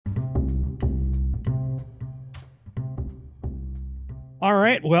All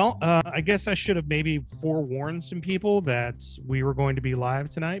right. Well, I guess I should have maybe forewarned some people that we were going to be live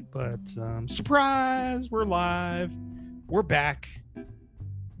tonight, but surprise, we're live. We're back.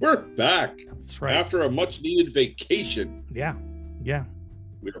 We're back That's right. after a much needed vacation. Yeah. Yeah.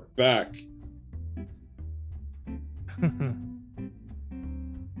 We are back.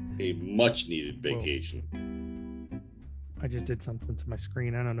 A much needed vacation. I just did something to my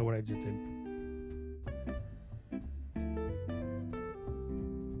screen. I don't know what I just did.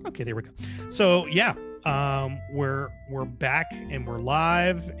 Okay, there we go. So yeah, we're back and we're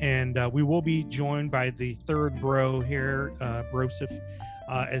live, and we will be joined by the third bro here, Broseph,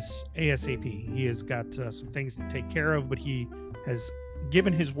 as ASAP. He has got some things to take care of, but he has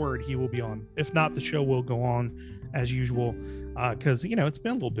given his word he will be on. If not, the show will go on as usual, because it's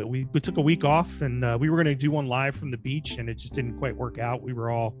been a little bit. We took a week off, and we were going to do one live from the beach, and it just didn't quite work out. We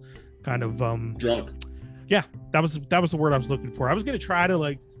were all kind of drunk. Yeah, that was the word I was looking for. I was going to try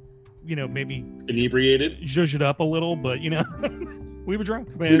to maybe inebriated, zhuzh it up a little, but we were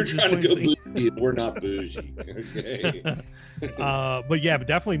drunk, man. We were trying to go bougie. We're not bougie. Okay. But yeah, but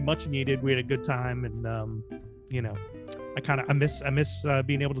definitely much needed. We had a good time, and I miss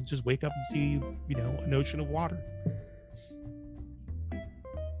being able to just wake up and see an ocean of water.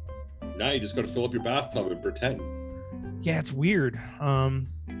 Now you just got to fill up your bathtub and pretend. Yeah, it's weird.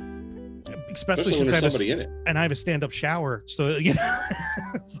 Especially since I have a stand-up shower, so it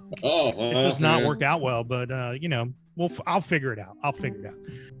does not work out well. But I'll figure it out.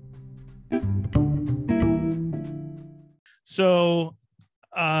 So,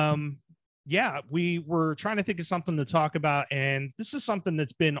 yeah, we were trying to think of something to talk about, and this is something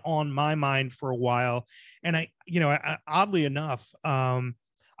that's been on my mind for a while. And I oddly enough, I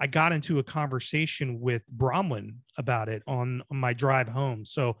got into a conversation with Bronwyn about it on my drive home.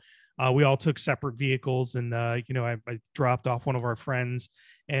 So we all took separate vehicles, and I dropped off one of our friends,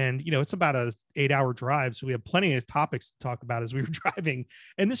 and it's about a 8-hour drive, so we have plenty of topics to talk about as we were driving.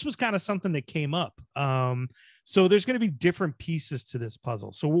 And this was kind of something that came up. So there's going to be different pieces to this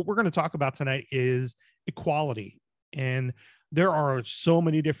puzzle. So what we're going to talk about tonight is equality, and there are so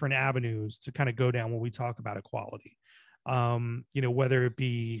many different avenues to kind of go down when we talk about equality. Whether it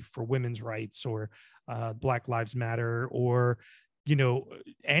be for women's rights or Black Lives Matter, or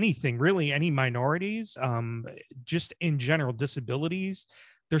anything really, any minorities, just in general, disabilities.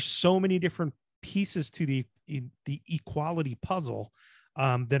 There's so many different pieces to the equality puzzle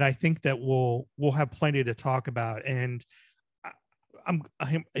that I think that we'll have plenty to talk about. And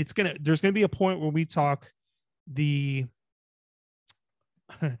there's gonna be a point where we talk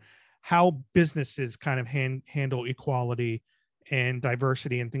how businesses kind of handle equality and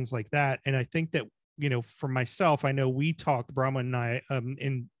diversity and things like that. And I think that for myself, I know we talked, Brahma and I,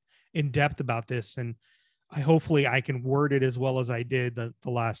 in depth about this, and hopefully I can word it as well as I did the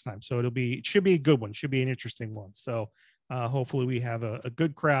last time. So it should be a good one, should be an interesting one. So hopefully we have a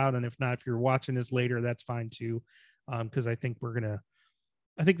good crowd. And if not, if you're watching this later, that's fine too. Because I think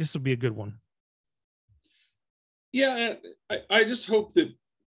this will be a good one. Yeah, I just hope that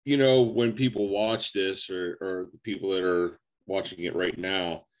when people watch this, or the people that are watching it right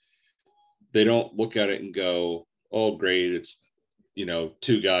now, they don't look at it and go, oh, great, it's, 2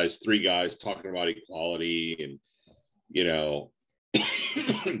 guys, 3 guys talking about equality, and,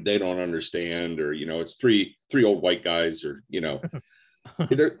 they don't understand, or, it's three old white guys, or,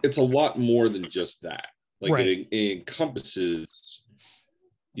 it's a lot more than just that. Like, right. It encompasses,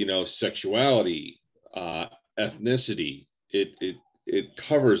 sexuality, ethnicity. It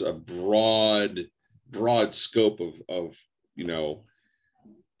covers a broad scope of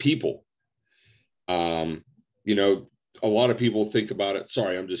people. A lot of people think about it.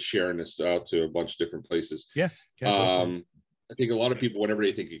 Sorry, I'm just sharing this out to a bunch of different places. Yeah. I think a lot of people, whenever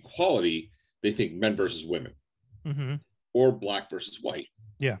they think equality, they think men versus women, mm-hmm. or black versus white.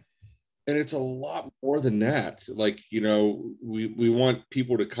 Yeah. And it's a lot more than that. Like, we want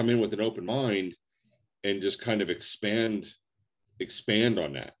people to come in with an open mind and just kind of expand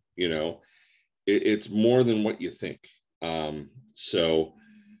on that. It's more than what you think. So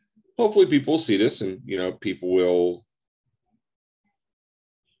hopefully people see this, and people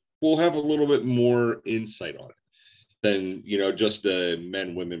will have a little bit more insight on it than just the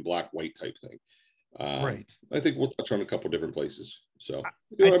men, women, black, white type thing. Right. I think we'll touch on a couple different places. So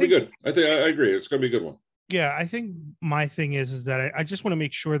that'll be good. I agree. It's going to be a good one. Yeah, I think my thing is that I just want to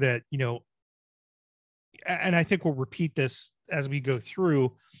make sure that and I think we'll repeat this as we go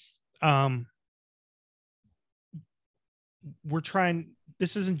through. We're trying.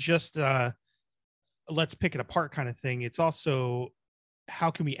 This isn't just let's pick it apart kind of thing. It's also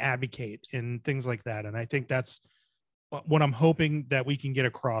how can we advocate and things like that. And I think that's what I'm hoping that we can get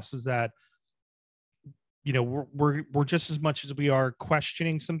across is that, you know, we're just as much as we are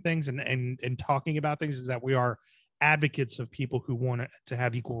questioning some things and talking about things, is that we are advocates of people who want to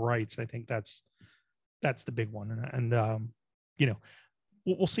have equal rights. I think that's the big one. And you know,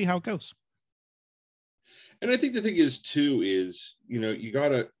 we'll see how it goes. And I think the thing is too, is, you know, you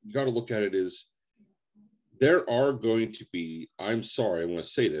gotta look at it as, there are going to be, I'm sorry, I'm going to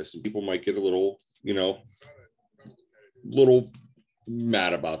say this, and people might get a little, you know, little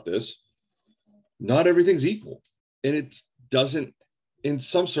mad about this. Not everything's equal. And it doesn't, in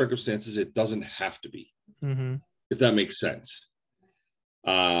some circumstances, it doesn't have to be, if that makes sense.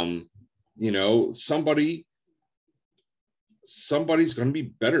 You know, somebody's going to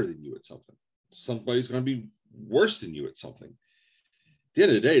be better than you at something. Somebody's going to be worse than you at something. At the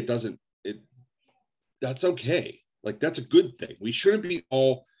end of the day, that's okay. Like, that's a good thing. We shouldn't be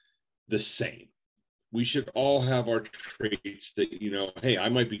all the same. We should all have our traits that, you know, hey, I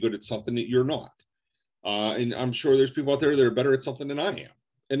might be good at something that you're not. And I'm sure there's people out there that are better at something than I am.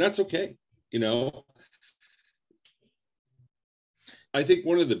 And that's okay. You know, I think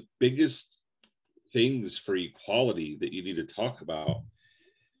one of the biggest things for equality that you need to talk about,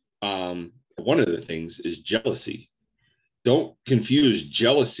 one of the things is jealousy. Don't confuse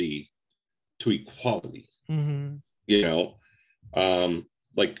jealousy to equality. You know,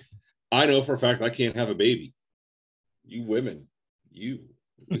 like, I know for a fact I can't have a baby. You women, you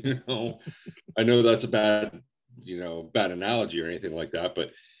know, I know that's a bad analogy or anything like that,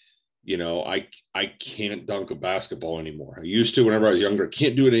 but, you know, I can't dunk a basketball anymore. I used to whenever I was younger. I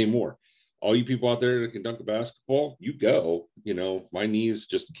can't do it anymore. All you people out there that can dunk a basketball, you go. You know, my knees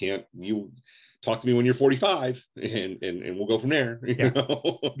just can't. You talk to me when you're 45, and we'll go from there. You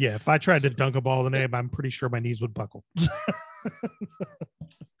know? Yeah. If I tried to dunk a ball today, I'm pretty sure my knees would buckle.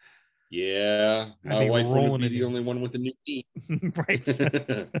 Yeah, my wife would be the only one with a new knee. Right.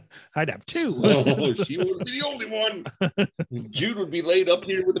 I'd have two. Oh, she would be the only one. Jude would be laid up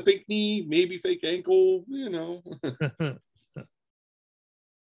here with a fake knee, maybe fake ankle, you know.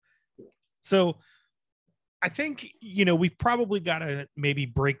 So I think, you know, we've probably got to maybe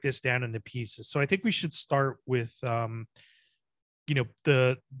break this down into pieces. So I think we should start with, you know,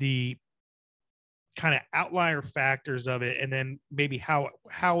 the kind of outlier factors of it, and then maybe how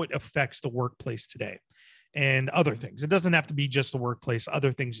it affects the workplace today and other things. It doesn't have to be just the workplace,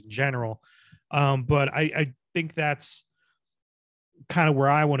 other things in general. But I think that's kind of where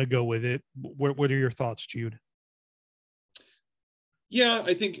I want to go with it. What are your thoughts, Jude? Yeah,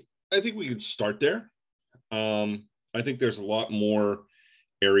 I think we could start there. I think there's a lot more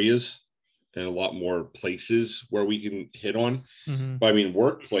areas and a lot more places where we can hit on. But I mean,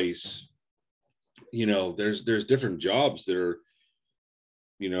 workplace, you know, there's different jobs that are,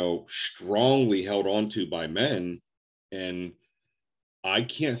 you know, strongly held onto by men, and I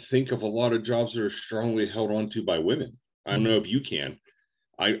can't think of a lot of jobs that are strongly held onto by women. I don't know if you can.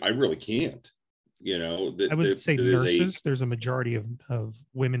 I really can't. You know, I would say nurses. There's a majority of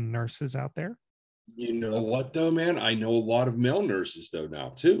women nurses out there. You know what, though, man? I know a lot of male nurses, though, now,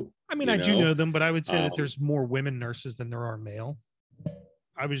 too. I mean, I do know them, but I would say that there's more women nurses than there are male.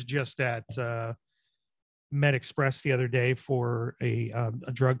 I was just at Med Express the other day for a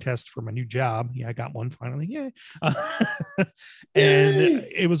drug test for my new job. Yeah, I got one finally. Yeah. And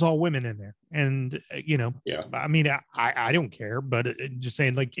it was all women in there. And, you know, yeah, I mean, I don't care, but just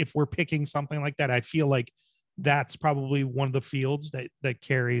saying, like, if we're picking something like that, I feel like that's probably one of the fields that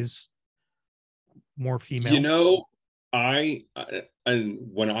carries more females. You know, and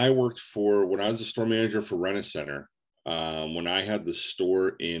when I was a store manager for Rent-A-Center, when I had the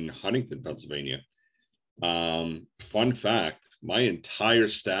store in Huntington, Pennsylvania, fun fact, my entire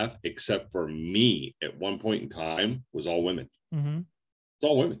staff, except for me at one point in time, was all women. It's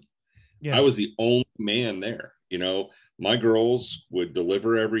all women. Yeah. I was the only man there. You know, my girls would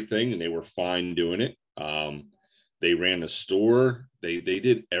deliver everything and they were fine doing it. They ran the store. They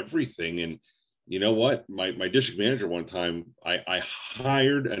did everything. And you know what? My district manager one time, I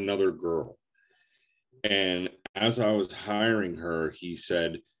hired another girl. And as I was hiring her, he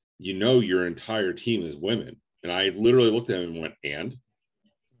said, you know, your entire team is women. And I literally looked at him and went, and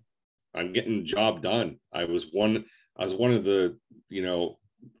I'm getting the job done. I was one of the, you know,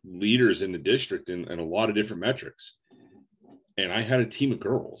 leaders in the district in a lot of different metrics. And I had a team of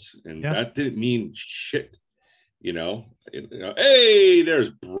girls, and that didn't mean shit. You know, hey, there's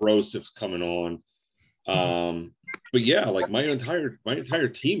Brosif's coming on. But yeah, like my entire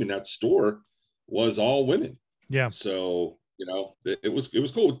team in that store was all women. Yeah. So, you know, it was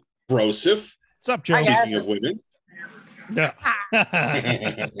cool. Brosif. What's up, Joe? Speaking of women. Yeah.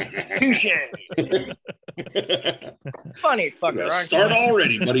 Funny fucker, aren't Start you?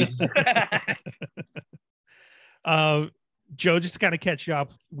 already, buddy. Joe, just to kind of catch you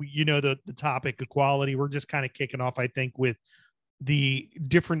up, you know, the topic equality, we're just kind of kicking off, I think, with the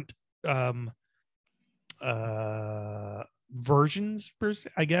different versions,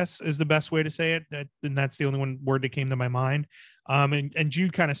 I guess is the best way to say it. And that's the only one word that came to my mind. And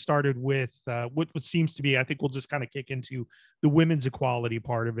Jude kind of started with what seems to be, I think we'll just kind of kick into the women's equality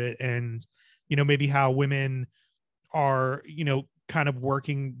part of it. And, you know, maybe how women are, you know, kind of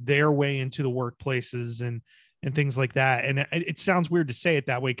working their way into the workplaces and things like that. And it sounds weird to say it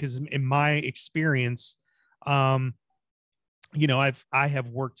that way, because in my experience, you know, I have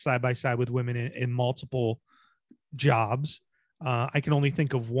worked side by side with women in multiple jobs. I can only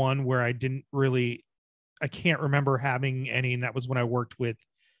think of one where I can't remember having any, and that was when I worked with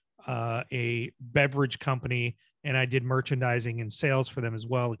a beverage company, and I did merchandising and sales for them as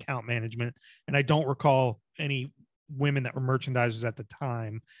well, account management. And I don't recall any women that were merchandisers at the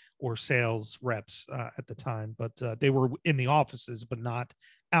time or sales reps at the time, but they were in the offices, but not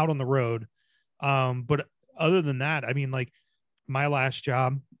out on the road. But other than that, I mean, like my last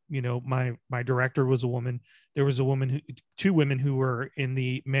job, you know, my director was a woman. There was two women who were in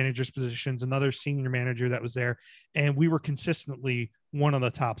the manager's positions, another senior manager that was there, and we were consistently one of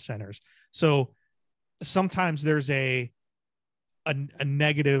the top centers. So sometimes there's a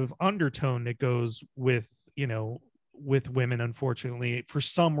negative undertone that goes with, you know, with women, unfortunately, for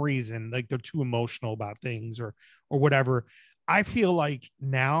some reason, like they're too emotional about things or whatever. I feel like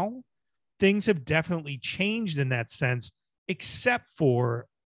now things have definitely changed in that sense, except for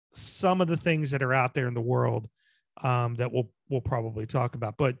some of the things that are out there in the world that we'll probably talk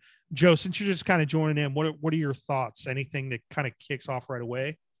about. But Joe, since you're just kind of joining in, what are your thoughts? Anything that kind of kicks off right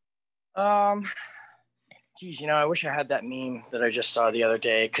away? Geez, you know, I wish I had that meme that I just saw the other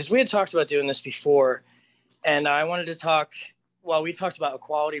day, because we had talked about doing this before, and I wanted to talk. Well, we talked about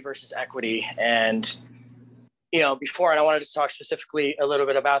equality versus equity, and you know, before, and I wanted to talk specifically a little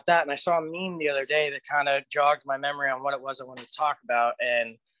bit about that. And I saw a meme the other day that kind of jogged my memory on what it was I wanted to talk about,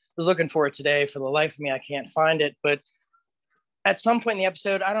 and was looking for it today. For the life of me, I can't find it. But at some point in the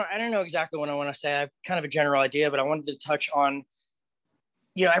episode, I don't know exactly what I want to say. I have kind of a general idea, but I wanted to touch on,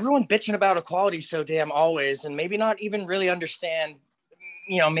 you know, everyone bitching about equality so damn always, and maybe not even really understand,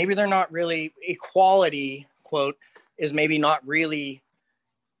 you know, maybe they're not really equality, quote, is maybe not really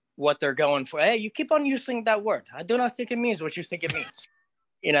what they're going for. Hey, you keep on using that word. I do not think it means what you think it means.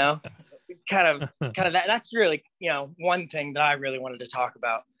 You know, kind of that's really, you know, one thing that I really wanted to talk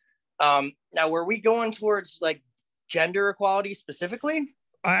about. Now, were we going towards like gender equality specifically?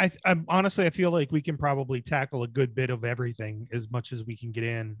 I'm honestly, I feel like we can probably tackle a good bit of everything as much as we can get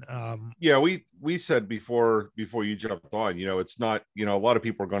in. Yeah, we said before you jumped on, you know, it's not, you know, a lot of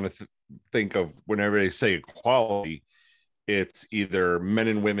people are going to think of whenever they say equality, it's either men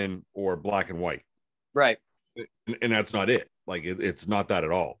and women or black and white. Right. And that's not it. Like it's not that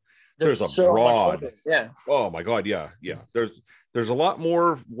at all. There's a so broad, yeah. Oh my God. Yeah. There's a lot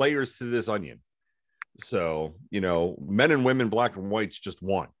more layers to this onion. So, you know, men and women, black and white's just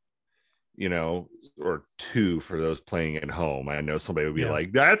one, you know, or two for those playing at home. I know somebody would be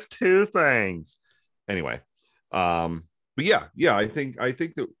like, that's two things. Anyway. But yeah, I think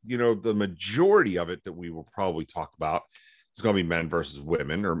that, you know, the majority of it that we will probably talk about is going to be men versus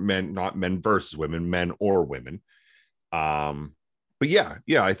women, or not men versus women, men or women. But yeah,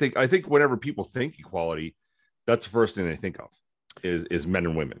 I think whenever people think equality, that's the first thing they think of is men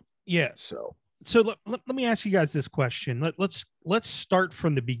and women. Yeah. So let me ask you guys this question. Let's start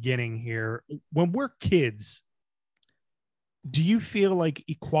from the beginning here. When we're kids, do you feel like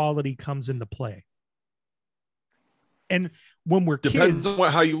equality comes into play? And when we're depends kids,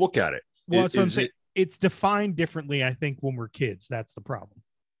 on how you look at it. Well, that's what I'm saying. It's defined differently, I think, when we're kids. That's the problem.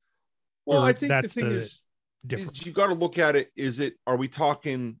 Well, I think that's the thing is you got to look at it. Are we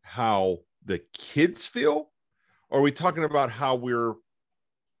talking how the kids feel? Or are we talking about how we're,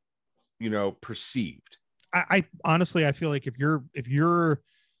 you know, perceived? I honestly, I feel like if you're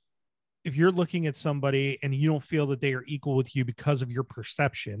looking at somebody and you don't feel that they are equal with you because of your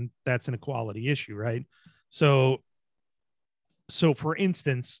perception, that's an equality issue, right? So for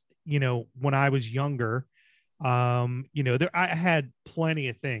instance, you know, when I was younger, you know, I had plenty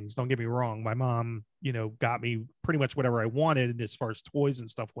of things. Don't get me wrong. My mom, you know, got me pretty much whatever I wanted as far as toys and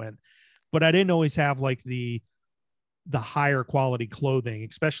stuff went, but I didn't always have like the higher quality clothing,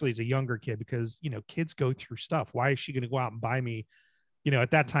 especially as a younger kid, because, you know, kids go through stuff. Why is she going to go out and buy me, you know,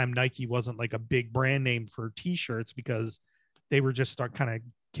 at that time, Nike wasn't like a big brand name for t-shirts because they were just kind of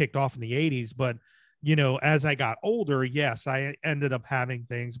kicked off in the 80s. But, you know, as I got older, yes, I ended up having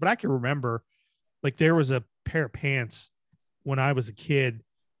things, but I can remember, Like there was a pair of pants when I was a kid.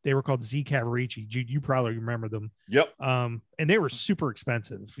 They were called Z Cavaricci. You probably remember them. Yep. And they were super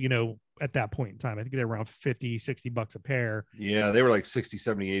expensive, at that point in time. I think they were around $50-$60 a pair. Yeah, they were like 60,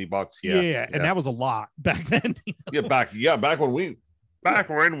 70, $80. Yeah. And that was a lot back then. Back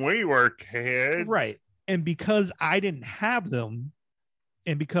when we were kids. Right. And because I didn't have them,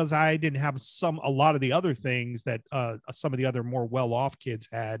 and because I didn't have a lot of the other things that some of the other more well-off kids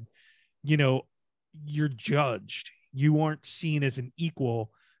had, you're judged. You aren't seen as an equal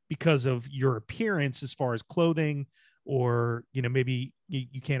because of your appearance as far as clothing, or, maybe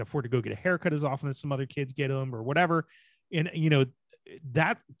you can't afford to go get a haircut as often as some other kids get them or whatever. And,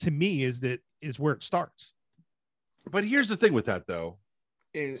 that to me is where it starts. But here's the thing with that though,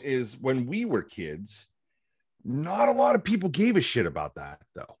 is when we were kids, not a lot of people gave a shit about that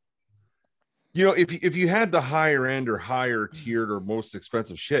though. If you had the higher end or higher tiered or most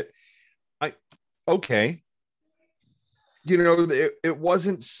expensive shit, okay. It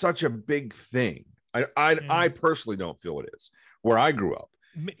wasn't such a big thing. I personally don't feel it is where I grew up.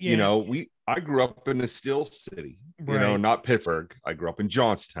 Yeah. I grew up in a steel city, Right. Not Pittsburgh. I grew up in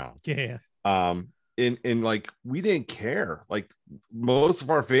Johnstown. Yeah. And like, we didn't care. Like most of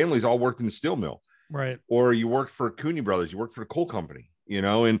our families all worked in the steel mill. Right. Or you worked for Cooney Brothers, you worked for the coal company,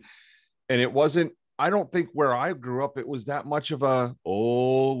 and it wasn't, I don't think where I grew up, it was that much of a,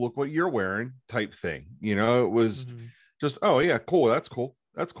 oh, look what you're wearing type thing. It was just, oh yeah, cool. That's cool.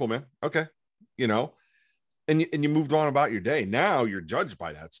 That's cool, man. Okay. And you moved on about your day. Now you're judged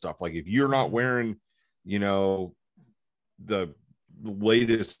by that stuff. Like if you're not wearing, the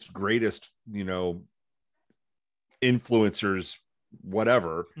latest, greatest, influencers,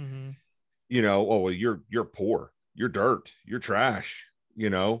 whatever, oh, well, you're poor, you're dirt, you're trash,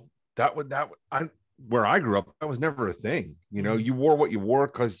 where I grew up, that was never a thing. You wore what you wore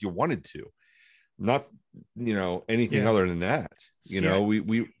because you wanted to, not, anything other than that.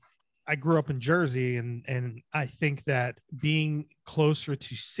 I grew up in Jersey, and I think that being closer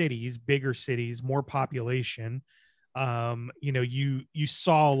to cities, bigger cities, more population, you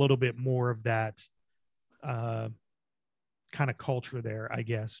saw a little bit more of that kind of culture there, I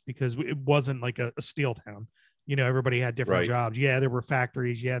guess, because it wasn't like a steel town. Everybody had different jobs. Yeah, there were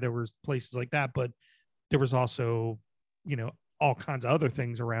factories. Yeah, there was places like that, but there was also, all kinds of other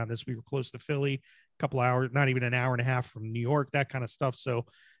things around us. We were close to Philly, a couple hours, not even an hour and a half from New York, that kind of stuff. So,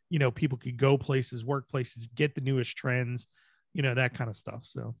 people could go places, work places, get the newest trends, that kind of stuff.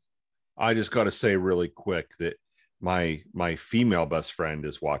 So I just got to say really quick that my female best friend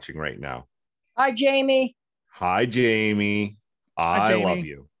is watching right now. Hi, Jamie. Hi, Jamie. I love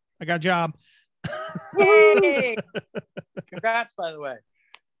you. I got a job. Yay! Congrats, by the way.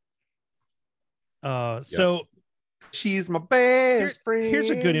 So she's my best friend. Here's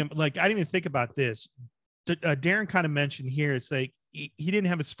a good, I didn't even think about this. Darren kind of mentioned here, it's like he didn't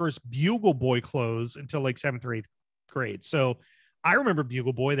have his first Bugle Boy clothes until like 7th or 8th grade. So I remember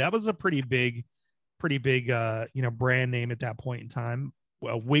Bugle Boy. That was a pretty big, brand name at that point in time.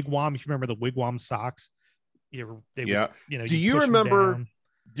 Well, Wigwam, if you remember the Wigwam socks. Do you remember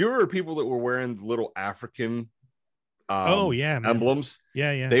people that were wearing the little African emblems?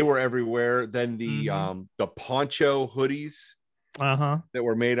 Yeah. They were everywhere. Then the poncho hoodies that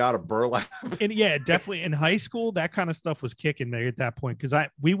were made out of burlap. And yeah, definitely in high school, that kind of stuff was kicking there at that point. Cause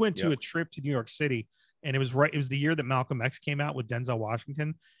we went to a trip to New York City, and it was the year that Malcolm X came out with Denzel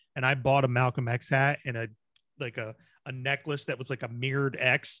Washington. And I bought a Malcolm X hat and a necklace that was like a mirrored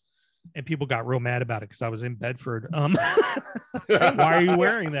X. And people got real mad about it because I was in Bedford. Why are you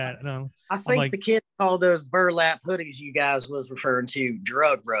wearing that? I think the kid called those burlap hoodies you guys was referring to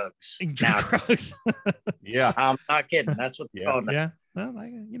drug rugs. Drugs. Yeah, I'm not kidding. That's what they called them. Yeah,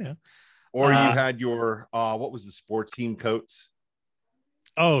 well, Or you had your what was the sports team coats?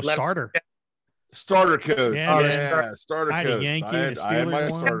 Oh, starter coats. Yeah, starter I had coats. a Yankee, I had my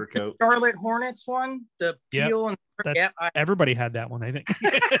starter coat. Charlotte Hornets one, the teal and everybody had that one, I think.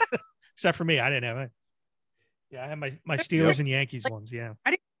 Except for me, I didn't have it. Yeah, I had my Steelers and Yankees ones. Yeah, I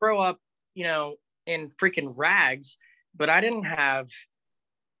didn't grow up, in freaking rags, but I didn't have,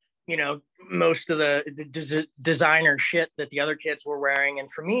 most of the designer shit that the other kids were wearing.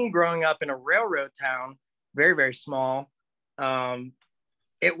 And for me, growing up in a railroad town, very, very small,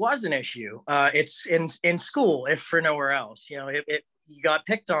 it was an issue. It's in school, if for nowhere else. You got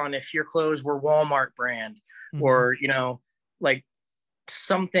picked on if your clothes were Walmart brand, or like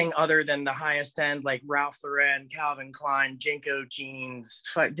something other than the highest end, like Ralph Lauren, Calvin Klein, Jinko jeans,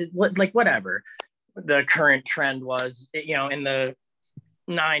 whatever the current trend was, in the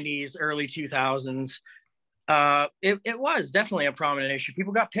 90s, early 2000s. It was definitely a prominent issue.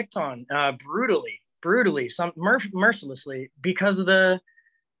 People got picked on brutally, some mercilessly because of the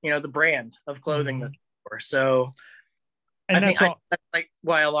brand of clothing that they wore. So And I that's think that's like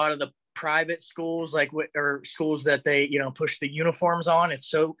why a lot of the private schools, or schools that they push the uniforms on, it's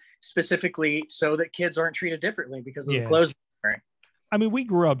so specifically so that kids aren't treated differently because of the clothes they're wearing. I mean, we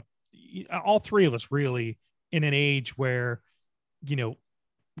grew up, all three of us really, in an age where,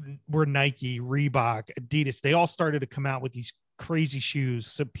 we're Nike, Reebok, Adidas. They all started to come out with these crazy shoes.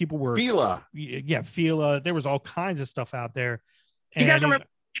 So people were Fila. Yeah, Fila. There was all kinds of stuff out there. Do you guys remember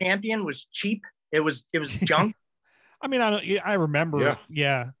Champion was cheap? It was junk. I mean, I remember.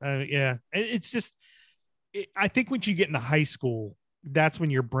 Yeah. It's just, I think once you get into high school, that's when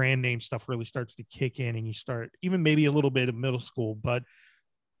your brand name stuff really starts to kick in, and you start, even maybe a little bit of middle school, but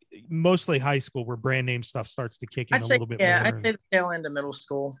mostly high school, where brand name stuff starts to kick in a little bit more. Yeah, I'd say the tail end of middle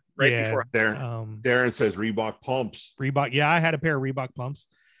school, before. Darren says Reebok pumps. Reebok. Yeah, I had a pair of Reebok pumps.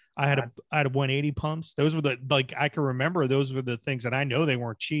 I had a 180 pumps. Those were I can remember those were the things that I know they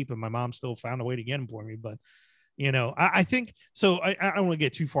weren't cheap, and my mom still found a way to get them for me. But I think so. I don't want to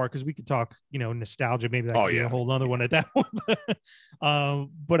get too far because we could talk, nostalgia. Maybe that could be a whole other one at that one.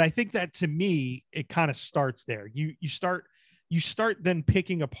 But I think that, to me, it kind of starts there. You start then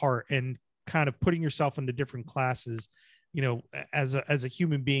picking apart and kind of putting yourself into different classes, as a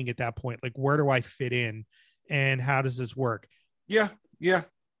human being at that point. Like, where do I fit in, and how does this work? Yeah.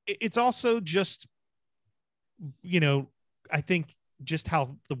 It's also just, I think just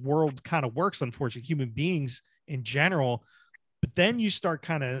how the world kind of works, unfortunately, human beings in general. But then you start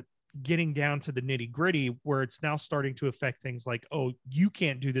kind of getting down to the nitty gritty, where it's now starting to affect things like, oh, you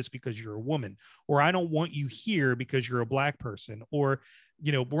can't do this because you're a woman, or I don't want you here because you're a black person, or,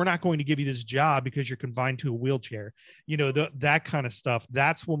 we're not going to give you this job because you're confined to a wheelchair, that kind of stuff.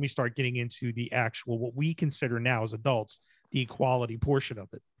 That's when we start getting into the actual, what we consider now as adults, the equality portion of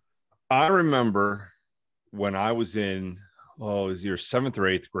it. I remember when I was in, it was your 7th or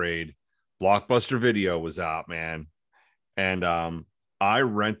 8th grade, Blockbuster Video was out, man. And I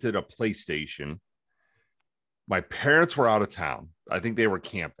rented a PlayStation. My parents were out of town. I think they were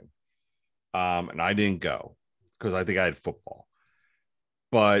camping. And I didn't go because I think I had football.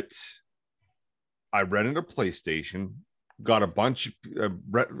 But I rented a PlayStation, got a bunch of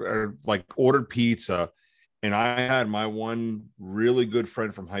ordered pizza. And I had my one really good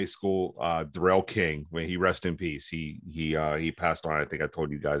friend from high school, Darrell King. May he rest in peace. He passed on. I think I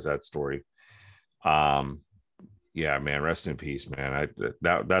told you guys that story. Yeah, man, rest in peace, man.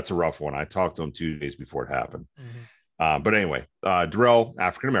 That's a rough one. I talked to him 2 days before it happened. Mm-hmm. But anyway, Darrell,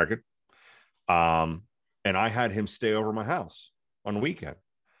 African American, and I had him stay over my house on the weekend,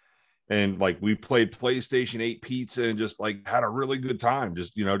 and we played PlayStation, ate pizza, and just had a really good time.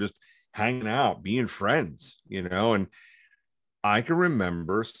 Just hanging out, being friends, and I can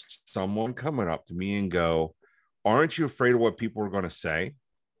remember someone coming up to me and go, aren't you afraid of what people are going to say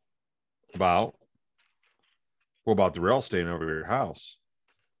about Darrell staying over your house?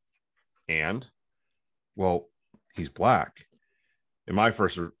 And, well, he's black. And my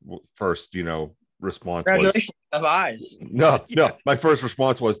first response was, of eyes. No, my first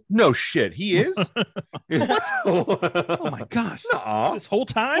response was, no shit, he is. What? Oh my gosh. Nuh-uh. This whole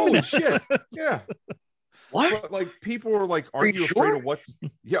time? Holy shit. Yeah. What? But, people were like, are you afraid of what's,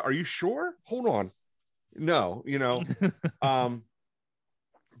 yeah, are you sure? Hold on. No,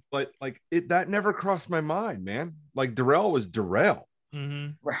 but that never crossed my mind, man. Darrell was Darrell.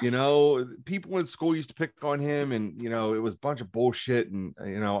 Mm-hmm. People in school used to pick on him, and it was a bunch of bullshit. And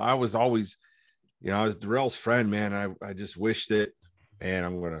I was always, I was Darrell's friend, man. I just wished it, and I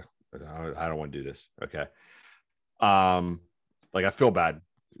don't want to do this. Okay. I feel bad.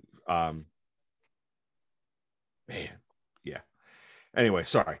 Man, yeah. Anyway,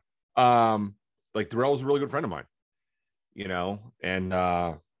 sorry. Darrell was a really good friend of mine, and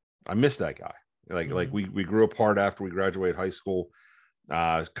I miss that guy. We grew apart after we graduated high school.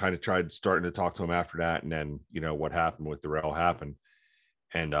 Kind of tried starting to talk to him after that, and then what happened with Darrell happened,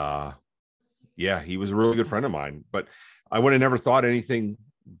 and yeah, he was a really good friend of mine. But I would have never thought anything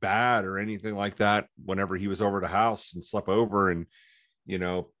bad or anything like that whenever he was over at the house and slept over, and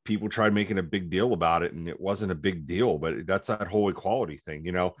people tried making a big deal about it, and it wasn't a big deal. But that's that whole equality thing.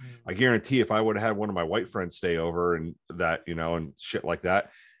 I guarantee if I would have had one of my white friends stay over and that, and shit like that,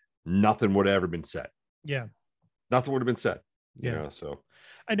 nothing would have ever been said. Yeah. Nothing would have been said. Yeah. So.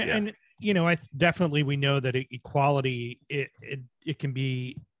 And I definitely, we know that equality, it can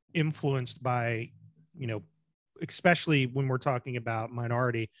be influenced by, especially when we're talking about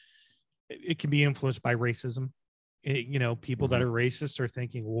minority, it can be influenced by racism. People that are racist are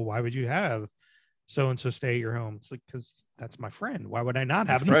thinking, well, why would you have so and so stay at your home. It's like, because that's my friend. Why would I not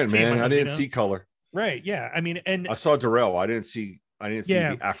have friend, man? I didn't you know? see color. Right. Yeah. I mean, and I saw Darrell. I didn't see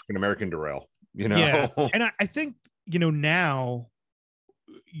yeah, the African American Darrell. You know, yeah. And I think, you know, now,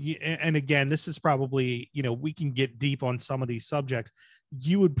 and again, this is probably, you know, we can get deep on some of these subjects.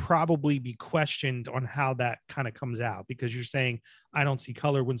 You would probably be questioned on how that kind of comes out, because you're saying, I don't see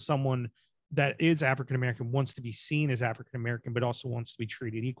color, when someone that is African American wants to be seen as African American, but also wants to be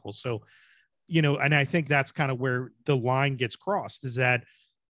treated equal. So, you know, and I think that's kind of where the line gets crossed, is that,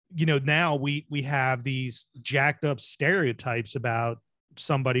 you know, now we have these jacked up stereotypes about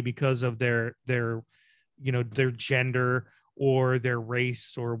somebody because of their, you know, their gender or their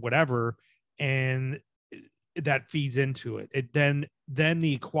race or whatever, and that feeds into it. Then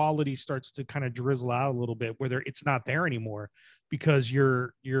the equality starts to kind of drizzle out a little bit, where it's not there anymore, because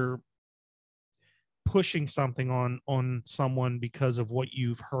you're pushing something on someone because of what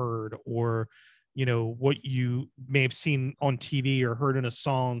you've heard, or, you know, what you may have seen on TV or heard in a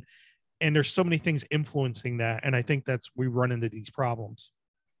song. And there's so many things influencing that, and I think we run into these problems.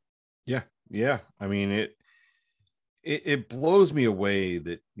 Yeah. I mean, it blows me away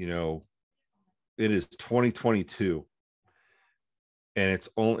that, you know, it is 2022 and it's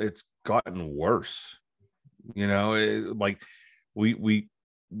gotten worse. You know, like we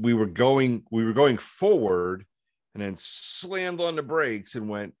were going forward and then slammed on the brakes and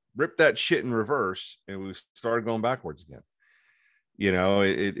went, rip that shit in reverse, and we started going backwards again. You know,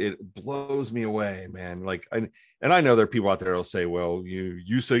 it blows me away, man. Like, I know there are people out there who'll say, well,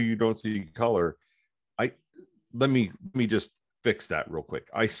 you say you don't see color. Let me just fix that real quick.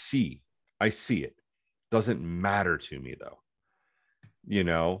 I see it. Doesn't matter to me, though. You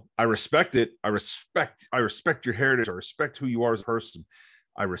know, I respect it. I respect your heritage. I respect who you are as a person.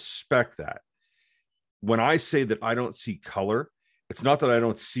 I respect that. When I say that I don't see color, it's not that I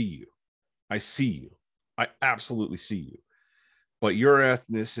don't see you. I see you. I absolutely see you. But your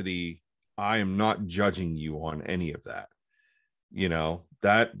ethnicity, I am not judging you on any of that. You know,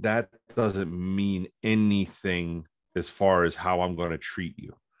 that doesn't mean anything as far as how I'm going to treat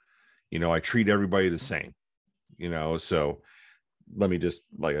you. You know, I treat everybody the same, you know, so let me just,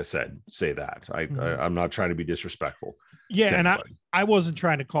 like I said, say that I'm not trying to be disrespectful. Yeah. And I wasn't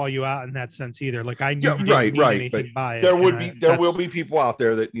trying to call you out in that sense either. Like, I knew you didn't mean anything by it. There will be people out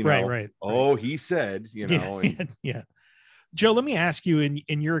there that, you know, right. He said, you know, and yeah. Joe, let me ask you,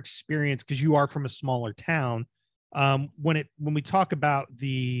 in your experience, because you are from a smaller town, when we talk about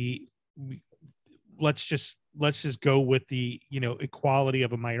let's just go with the, you know, equality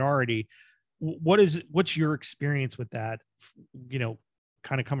of a minority. What's your experience with that? You know,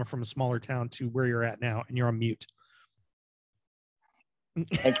 kind of coming from a smaller town to where you're at now, and you're on mute.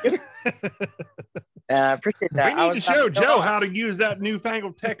 Thank you. I appreciate that. We need to show Joe how to use that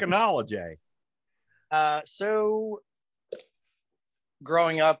newfangled technology. So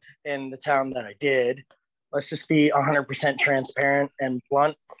growing up in the town that I did, let's just be 100% transparent and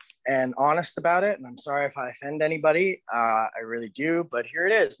blunt and honest about it. And I'm sorry if I offend anybody. I really do. But here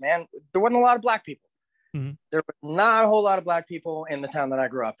it is, man. There wasn't a lot of Black people. Mm-hmm. There were not a whole lot of Black people in the town that I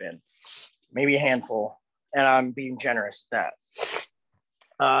grew up in. Maybe a handful. And I'm being generous at that.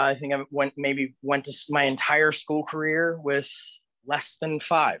 I think I went to my entire school career with less than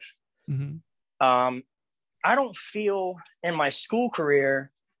 5. Mm-hmm. I don't feel in my school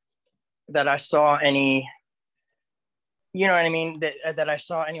career that I saw any, you know what I mean? That I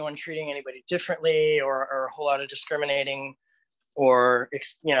saw anyone treating anybody differently, or a whole lot of discriminating, or,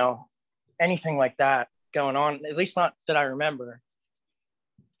 you know, anything like that going on, at least not that I remember.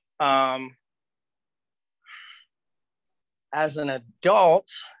 As an adult,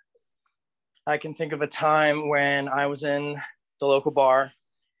 I can think of a time when I was in the local bar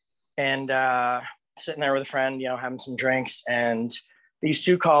and sitting there with a friend, you know, having some drinks, and these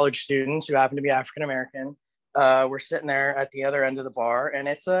 2 college students who happen to be African American were sitting there at the other end of the bar, and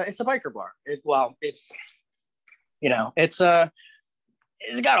it's a biker bar. It's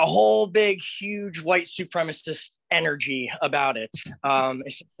got a whole big, huge white supremacist energy about it.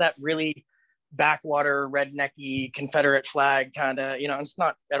 It's just that really backwater, rednecky Confederate flag kind of, you know, it's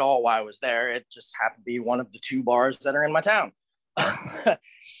not at all why I was there. It just happened to be one of the 2 bars that are in my town.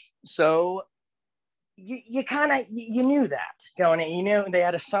 So you kind of, you knew that going in, you know, they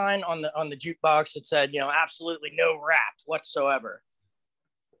had a sign on the jukebox that said, you know, absolutely no rap whatsoever.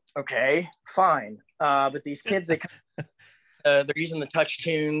 Okay, fine. But these kids, they're using the touch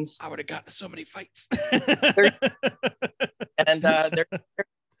tunes. I would have gotten so many fights. And they're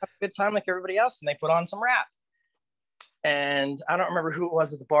have a good time like everybody else, and they put on some rap. And I don't remember who it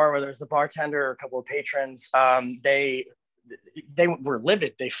was at the bar, whether it was the bartender or a couple of patrons. They were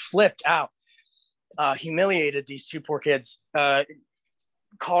livid. They flipped out. humiliated these two poor kids,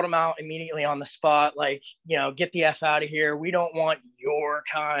 called them out immediately on the spot, like, get the F out of here. We don't want your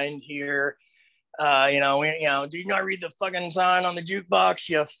kind here. Do you not read the fucking sign on the jukebox?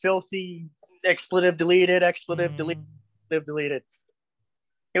 You filthy expletive deleted.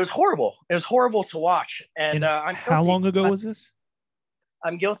 It was horrible. It was horrible to watch. And how long ago was this?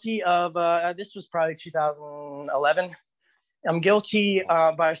 I'm guilty of, this was probably 2011. I'm guilty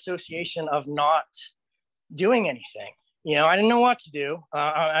by association of not doing anything. I didn't know what to do.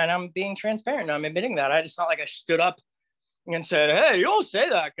 And I'm being transparent. I'm admitting that. It's not like I stood up and said, hey, you don't say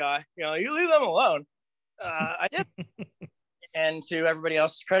that guy. You leave them alone. I did. And to everybody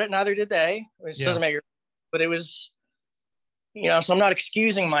else's credit, neither did they. It doesn't make it, but it was, so I'm not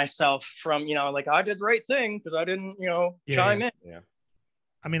excusing myself from, like I did the right thing because I didn't, chime in. Yeah.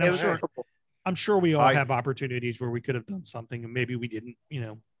 I mean, I'm sure we all have opportunities where we could have done something and maybe we didn't,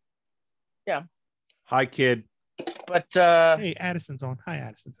 Yeah. Hi, kid. But hey, Addison's on. Hi,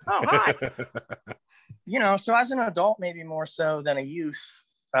 Addison. Oh, hi. So as an adult, maybe more so than a youth,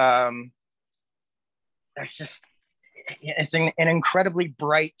 it's an incredibly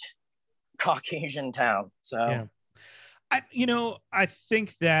bright Caucasian town. So yeah. I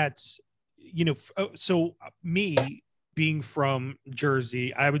think that, so me being from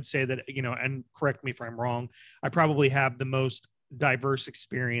Jersey, I would say that, and correct me if I'm wrong, I probably have the most diverse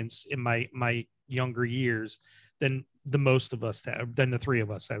experience in my younger years than the most of us have, than the three of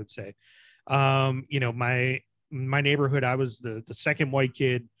us, I would say. My neighborhood, I was the second white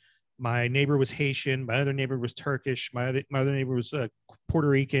kid. My neighbor was Haitian. My other neighbor was Turkish. My other neighbor was Puerto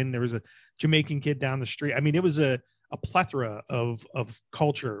Rican. There was a Jamaican kid down the street. I mean, it was a plethora of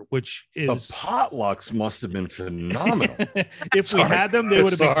culture, which is the potlucks must have been phenomenal. If we had them, they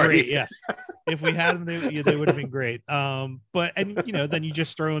would have been great. Yes. If we had them, they would have been great. Then you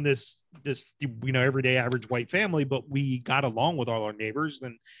just throw in this, everyday average white family, but we got along with all our neighbors.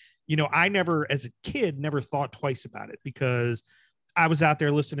 And, I never, as a kid, never thought twice about it because I was out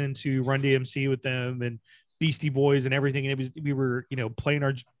there listening to Run DMC with them and Beastie Boys and everything. And we were, playing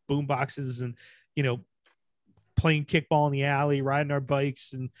our boom boxes and, playing kickball in the alley, riding our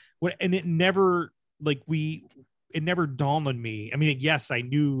bikes and it never dawned on me. I mean, yes, I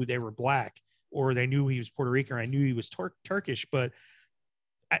knew they were black or they knew he was Puerto Rican. Or I knew he was Turkish, but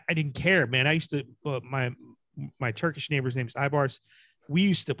I didn't care, man. I used to, my Turkish neighbor's name is Ibars. We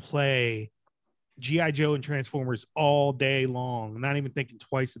used to play G.I. Joe and Transformers all day long, not even thinking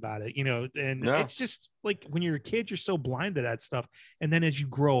twice about it, It's just like when you're a kid, you're so blind to that stuff. And then as you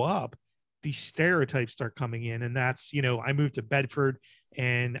grow up, these stereotypes start coming in. And that's, I moved to Bedford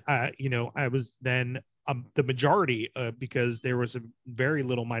and, I was then the majority because there was a very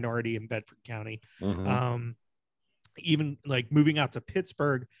little minority in Bedford County. Mm-hmm. Even like moving out to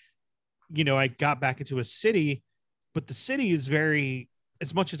Pittsburgh, I got back into a city, but the city is very,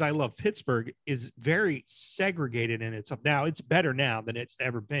 as much as I love Pittsburgh, is very segregated in itself. Now it's better now than it's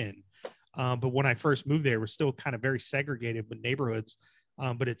ever been. But when I first moved there, it was still kind of very segregated with neighborhoods.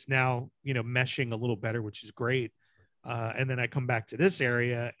 But it's now, meshing a little better, which is great. And then I come back to this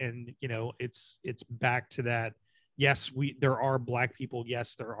area and, it's back to that. Yes, there are black people.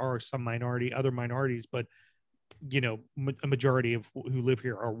 Yes, there are some other minorities, but, a majority of who live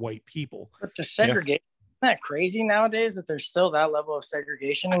here are white people. But to segregate, isn't that crazy nowadays that there's still that level of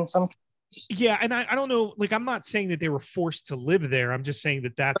segregation in some cases? Yeah. And I don't know, like, I'm not saying that they were forced to live there. I'm just saying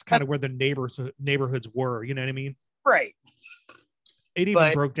that that's kind of where the neighborhoods were, you know what I mean? Right. It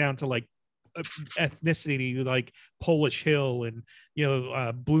even broke down to like ethnicity, like Polish Hill and,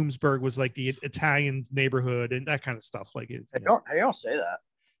 Bloomsburg was like the Italian neighborhood and that kind of stuff. Like it. I don't say that.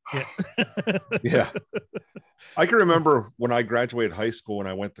 Yeah. Yeah. I can remember when I graduated high school and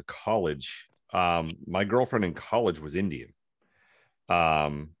I went to college, my girlfriend in college was Indian.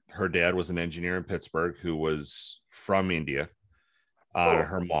 Her dad was an engineer in Pittsburgh who was from India.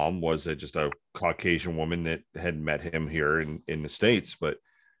 Her mom was just a Caucasian woman that had met him here in the States. But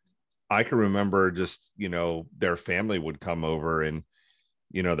I can remember just, their family would come over and,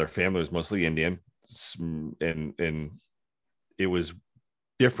 their family was mostly Indian and it was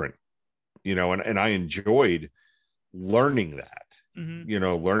different, and I enjoyed learning that,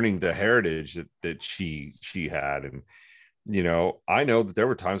 learning the heritage that she had. And, I know that there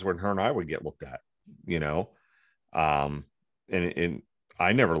were times when her and I would get looked at, and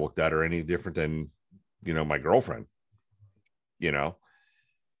I never looked at her any different than, my girlfriend,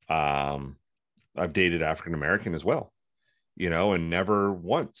 I've dated African-American as well, and never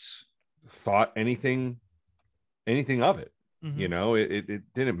once thought anything of it. Mm-hmm.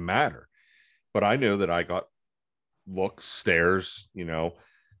 It didn't matter, but I know that I got looks, stares,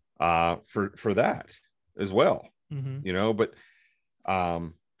 for that as well. Mhm. You know, but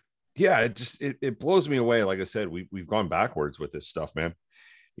yeah, it blows me away. Like I said, we've gone backwards with this stuff, man.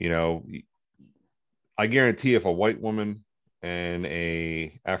 You know, I guarantee if a white woman and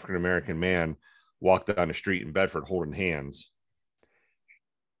a African American man walked down the street in Bedford holding hands,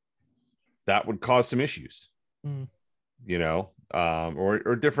 that would cause some issues. Mm. You know,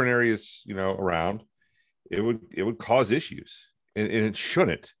 or different areas, you know, around. It would cause issues, and it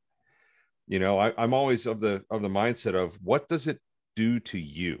shouldn't. You know, I'm always of the mindset of, what does it do to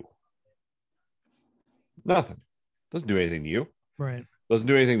you? Nothing. Doesn't do anything to you. Right. Doesn't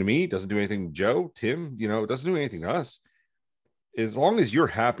do anything to me. Doesn't do anything to Joe, Tim. You know, it doesn't do anything to us. As long as you're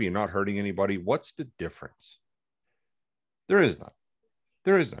happy and not hurting anybody, what's the difference? There is none.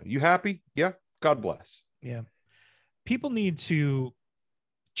 There is none. You happy? Yeah. God bless. Yeah. People need to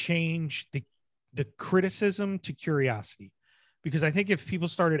change the criticism to curiosity, because I think if people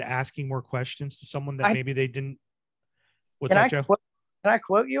started asking more questions to someone that maybe they didn't. What's that, Joe? Can I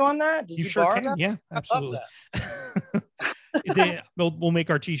quote you on that? Did you sure borrow can. that? Yeah, absolutely. We'll make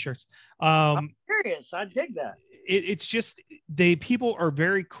our t-shirts. I'm curious. I dig that. It's just people are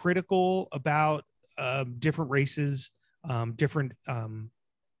very critical about different races, different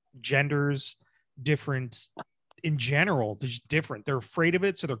genders, different in general. They're just different. They're afraid of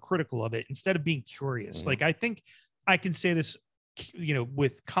it, so they're critical of it instead of being curious. Mm-hmm. Like, I think I can say this, you know,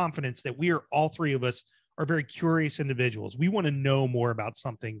 with confidence, that we are, all three of us are very curious individuals. We want to know more about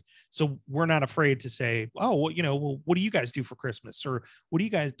something, so we're not afraid to say, oh, well, you know, well, what do you guys do for Christmas? Or what do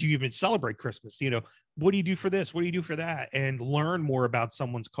you even celebrate Christmas? You know, what do you do for this? What do you do for that? And learn more about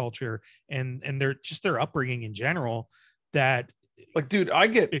someone's culture and their upbringing in general. That, like, dude, I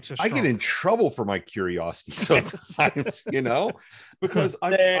get in trouble for my curiosity sometimes, you know, because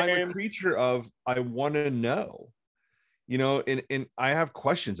I'm a creature of, I want to know, you know, and I have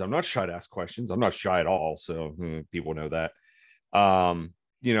questions. I'm not shy to ask questions. I'm not shy at all. So people know that.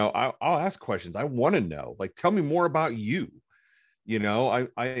 You know, I'll ask questions. I want to know, like, tell me more about you. You know,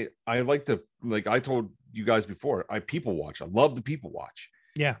 I like to, like I told you guys before, I people watch. I love the people watch.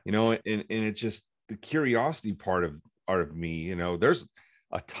 Yeah. You know, and it's just the curiosity part of me. You know, there's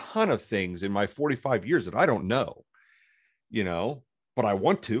a ton of things in my 45 years that I don't know, you know, but I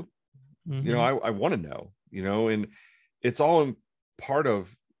want to. Mm-hmm. You know, I want to know, you know, and it's all in part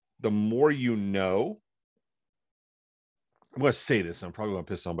of the more you know. I'm going to say this, I'm probably going to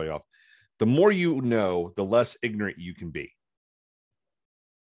piss somebody off. The more you know, the less ignorant you can be.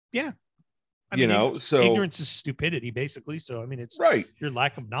 Yeah. I mean, know, so ignorance is stupidity, basically. So, I mean, it's right. Your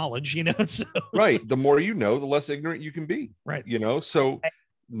lack of knowledge, you know, so. Right. The more you know, the less ignorant you can be. Right. You know, so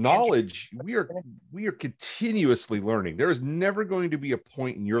knowledge, we are continuously learning. There is never going to be a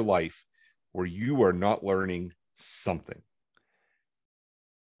point in your life where you are not learning something.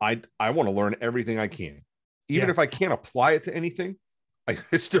 I want to learn everything I can. Even if I can't apply it to anything, I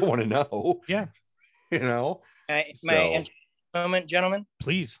still want to know. Yeah. You know? My moment, gentlemen.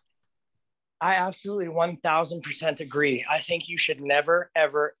 Please. I absolutely 1000% agree. I think you should never,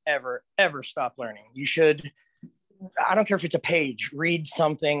 ever, ever, ever stop learning. You should, I don't care if it's a page, read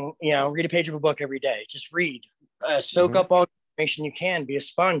something, you know, read a page of a book every day. Just read, soak up all the information you can, be a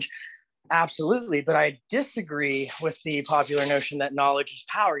sponge. Absolutely. But I disagree with the popular notion that knowledge is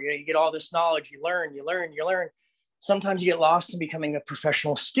power. You know, you get all this knowledge, you learn. Sometimes you get lost in becoming a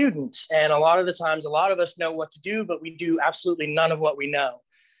professional student. And a lot of the times, a lot of us know what to do, but we do absolutely none of what we know,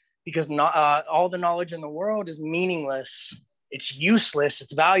 because not all the knowledge in the world is meaningless. It's useless.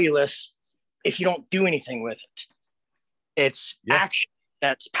 It's valueless if you don't do anything with it. It's action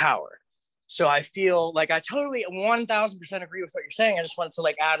that's power. So I feel like I totally 1000% agree with what you're saying. I just wanted to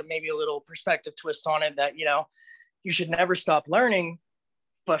like add maybe a little perspective twist on it, that, you know, you should never stop learning,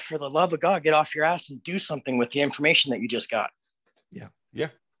 but for the love of God, get off your ass and do something with the information that you just got. Yeah. Yeah.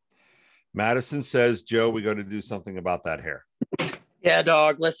 Madison says, Joe, we got to do something about that hair. Yeah,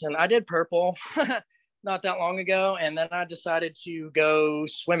 dog. Listen, I did purple not that long ago. And then I decided to go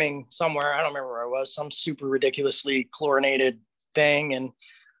swimming somewhere. I don't remember where I was, some super ridiculously chlorinated thing. And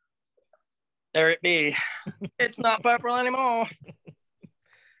there it be. It's not purple anymore.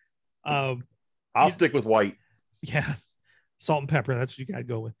 I'll stick with white. Yeah. Salt and pepper. That's what you got to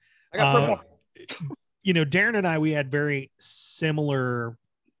go with. I got purple. You know, Darren and I, we had very similar,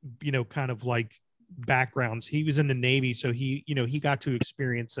 you know, kind of like backgrounds. He was in the Navy. So he, you know, he got to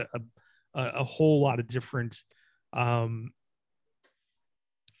experience a whole lot of different, you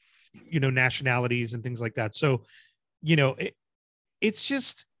know, nationalities and things like that. So, you know, it's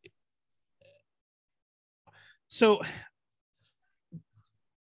just, so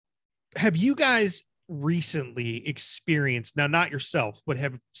have you guys recently experienced, now not yourself, but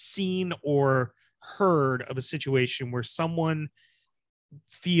have seen or heard of a situation where someone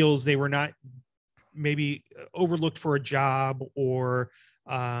feels they were not maybe overlooked for a job, or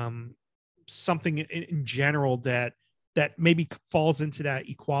something in general that maybe falls into that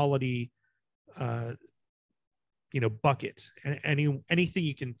equality bucket? And anything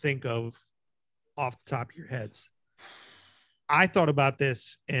you can think of off the top of your heads? I thought about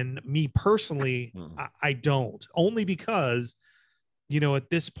this, and me personally, I don't, only because, at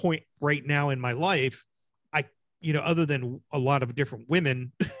this point right now in my life, other than a lot of different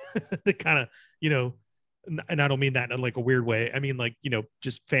women that kind of, and I don't mean that in like a weird way. I mean, like,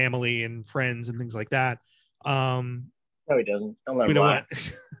 just family and friends and things like that. No, he doesn't. Don't let him know lie.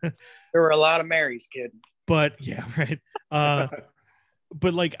 what? There were a lot of Marys, kid. But yeah, right.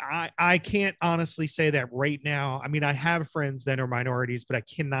 But like, I can't honestly say that right now. I mean, I have friends that are minorities, but I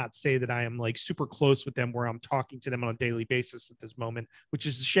cannot say that I am like super close with them where I'm talking to them on a daily basis at this moment, which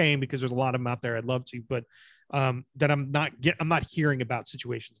is a shame because there's a lot of them out there I'd love to, but that I'm not hearing about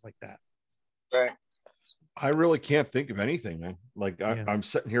situations like that. Right. I really can't think of anything, man. Like I'm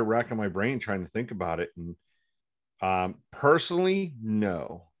sitting here racking my brain trying to think about it, and personally,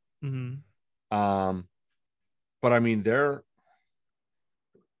 no. Mm-hmm. But I mean,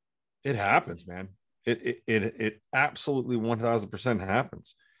 it happens, man. It absolutely 1000%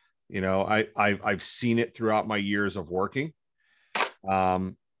 happens. I've seen it throughout my years of working.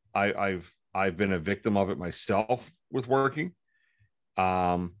 I've been a victim of it myself with working.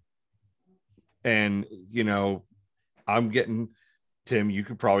 And I'm getting, Tim, you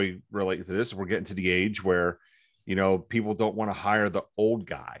could probably relate to this. We're getting to the age where, people don't want to hire the old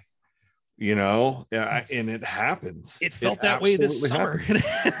guy, and it happens. It felt that way this summer.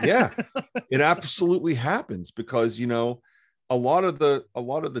 Yeah, it absolutely happens because, a lot of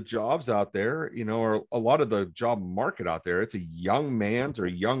the jobs out there, or a lot of the job market out there, it's a young man's or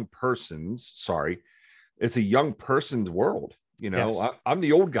young person's, it's a young person's world. Yes. I'm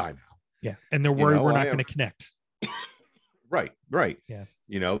the old guy now. Yeah. And they're worried we're not going to connect. Right. Yeah.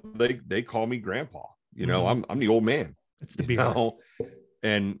 They call me grandpa, I'm the old man. It's the beard.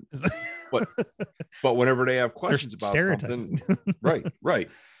 And but whenever they have questions about something, right.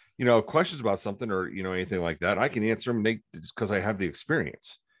 Questions about something or, anything like that, I can answer them because I have the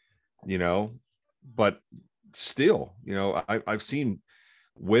experience, but still, I've seen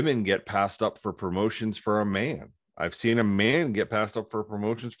women get passed up for promotions for a man. I've seen a man get passed up for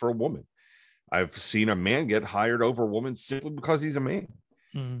promotions for a woman. I've seen a man get hired over a woman simply because he's a man.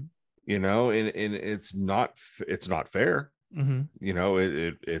 Mm-hmm. And it's not fair. Mm-hmm.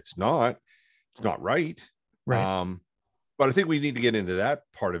 It's not right. But I think we need to get into that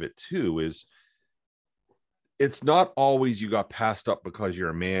part of it too, is it's not always you got passed up because you're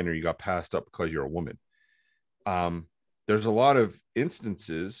a man or you got passed up because you're a woman. There's a lot of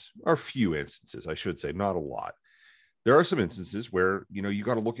instances, or few instances, I should say, not a lot. There are some instances where, you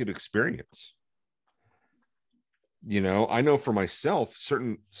got to look at experience. I know for myself,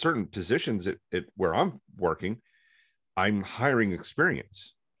 certain positions at where I'm working, I'm hiring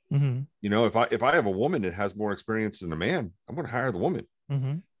experience. Mm-hmm. If I have a woman that has more experience than a man, I'm going to hire the woman.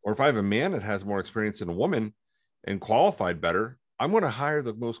 Mm-hmm. Or if I have a man that has more experience than a woman and qualified better, I'm going to hire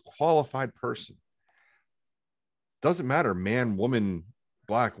the most qualified person. Doesn't matter, man, woman,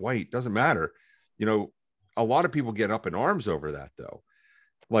 black, white, doesn't matter. A lot of people get up in arms over that though.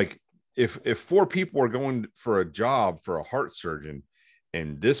 Like if 4 people are going for a job for a heart surgeon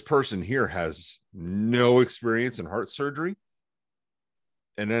and this person here has no experience in heart surgery,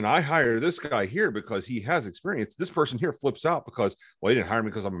 and then I hire this guy here because he has experience, this person here flips out because, well, they didn't hire me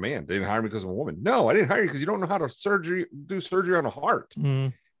because I'm a man. They didn't hire me because I'm a woman. No, I didn't hire you because you don't know how to do surgery on a heart.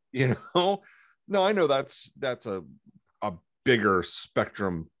 No, I know that's a bigger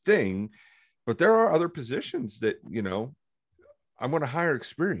spectrum thing, but there are other positions that, I'm going to hire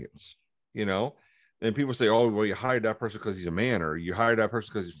experience, and people say, oh, well, you hired that person because he's a man, or you hired that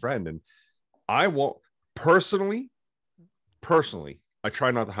person because he's a friend. And I won't personally, I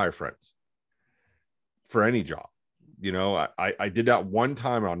try not to hire friends for any job. I did that one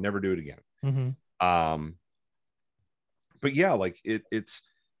time and I'll never do it again. Mm-hmm. But yeah, like it's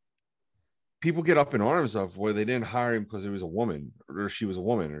people get up in arms of, well, they didn't hire him because he was a woman or she was a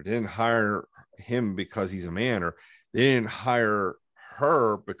woman, or they didn't hire him because he's a man, or they didn't hire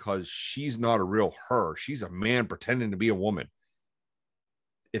her because she's not a real her. She's a man pretending to be a woman.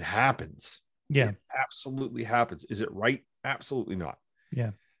 It happens. Yeah. It absolutely happens. Is it right? Absolutely not.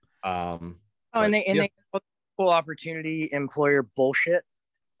 Yeah. And they full opportunity employer bullshit.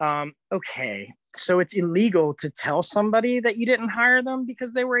 Okay. So it's illegal to tell somebody that you didn't hire them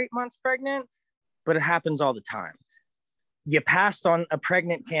because they were 8 months pregnant. but it happens all the time. You passed on a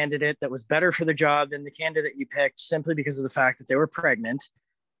pregnant candidate that was better for the job than the candidate you picked simply because of the fact that they were pregnant.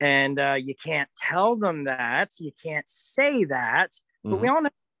 And you can't tell them that. You can't say that. But we all know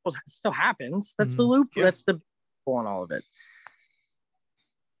it still happens. That's the loop. Yeah. That's the loophole on all of it.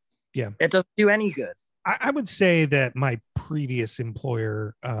 Yeah. It doesn't do any good. I would say that my previous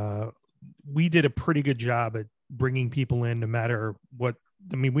employer, we did a pretty good job at bringing people in no matter what.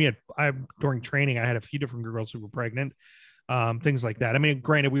 I mean, during training, I had a few different girls who were pregnant, things like that. I mean,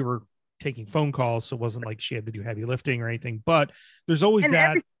 granted, we were taking phone calls, so it wasn't like she had to do heavy lifting or anything, but there's always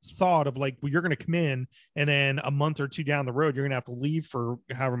thought of like, well, you're going to come in and then a month or two down the road, you're going to have to leave for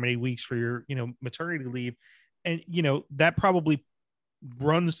however many weeks for your, maternity leave. And, that probably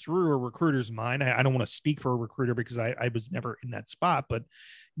runs through a recruiter's mind. I don't want to speak for a recruiter because I was never in that spot, but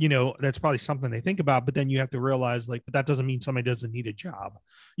that's probably something they think about. But then you have to realize, like, but that doesn't mean somebody doesn't need a job.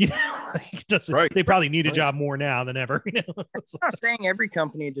 Right. They probably need a job more now than ever. I'm not saying every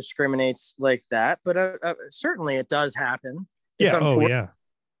company discriminates like that, but certainly it does happen. It's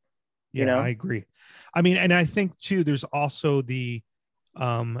yeah. I agree. I mean, and I think too, there's also the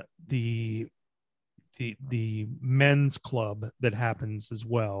men's club that happens as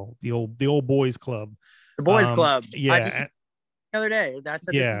well. The old boys club. The boys club. Yeah. The other day, that's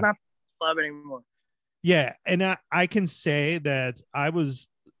this is not club anymore. Yeah, and I can say that I was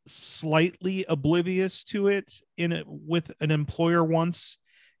slightly oblivious to it with an employer once,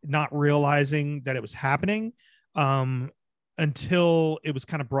 not realizing that it was happening until it was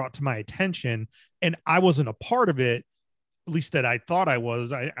kind of brought to my attention, and I wasn't a part of it, at least that I thought I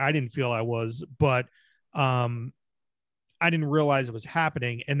was. I didn't feel I was, but I didn't realize it was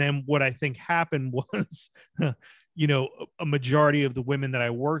happening. And then what I think happened was a majority of the women that I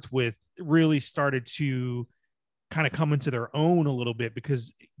worked with really started to kind of come into their own a little bit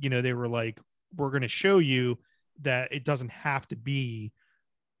because, they were like, we're going to show you that it doesn't have to be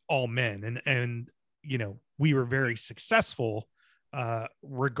all men. And, we were very successful,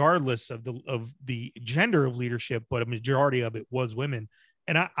 regardless of the gender of leadership, but a majority of it was women.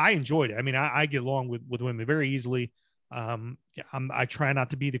 And I enjoyed it. I mean, I get along with women very easily. I try not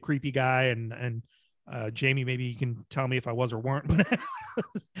to be the creepy guy and Jamie, maybe you can tell me if I was or weren't,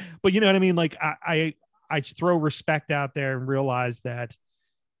 but you know what I mean? Like I throw respect out there and realize that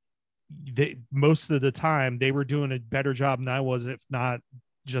most of the time they were doing a better job than I was, if not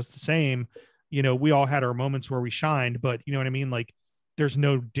just the same. We all had our moments where we shined, but you know what I mean? Like there's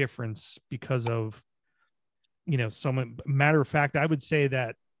no difference because of, someone. Matter of fact, I would say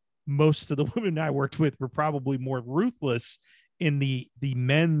that most of the women I worked with were probably more ruthless in the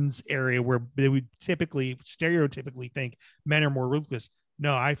men's area, where they would stereotypically think men are more ruthless.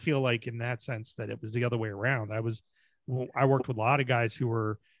 No, I feel like in that sense that it was the other way around. I worked with a lot of guys who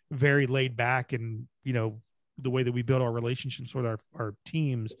were very laid back, and the way that we built our relationships with our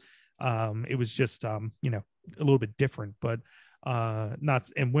teams, it was just a little bit different. But the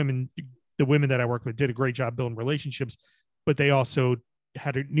women that I worked with did a great job building relationships, but they also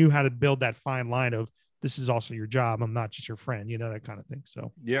knew how to build that fine line of, this is also your job. I'm not just your friend, that kind of thing.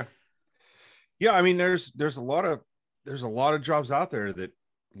 So, yeah. I mean, there's a lot of jobs out there that,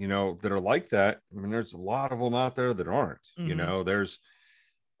 that are like that. I mean, there's a lot of them out there that aren't, there's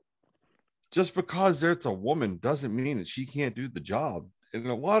just because there's a woman doesn't mean that she can't do the job. In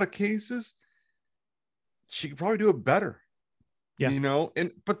a lot of cases, she could probably do it better. Yeah.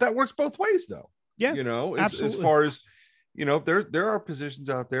 But that works both ways though. Yeah. As far as, there are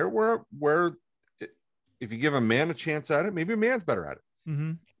positions out there where if you give a man a chance at it, maybe a man's better at it.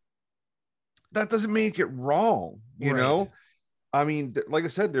 Mm-hmm. That doesn't make it wrong, I mean, like I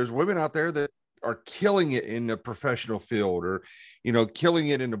said, there's women out there that are killing it in the professional field, or, killing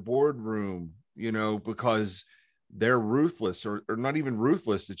it in the boardroom, because they're ruthless or not even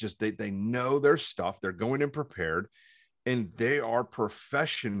ruthless. It's just they know their stuff. They're going in prepared, and they are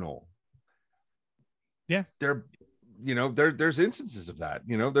professional. Yeah. There's instances of that.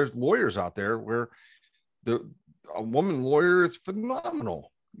 There's lawyers out there where a woman lawyer is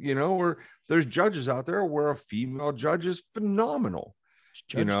phenomenal, or there's judges out there where a female judge is phenomenal.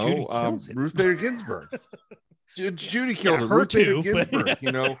 Ruth Bader Ginsburg. Judy kills it. Ruth Bader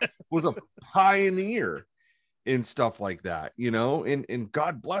Ginsburg, was a pioneer in stuff like that, and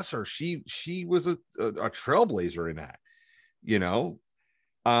God bless her. She was a trailblazer in that,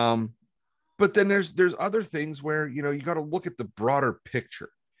 but then there's other things where, you got to look at the broader picture.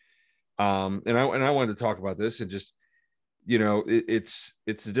 And I wanted to talk about this and just, it's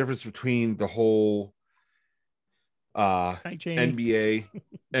the difference between the whole NBA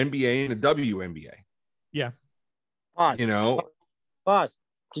and the WNBA. Yeah. Pause.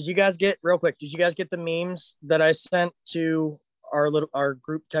 Did you guys get real quick? Did you guys get the memes that I sent to our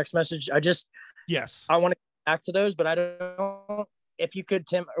group text message? Yes. I want to get back to those, but I don't. If you could,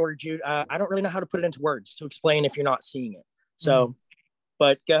 Tim or Jude, I don't really know how to put it into words to explain if you're not seeing it. So,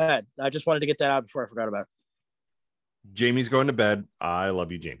 but go ahead. I just wanted to get that out before I forgot about it. Jamie's going to bed. I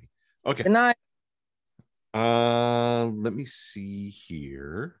love you, Jamie. Okay. Good night. Let me see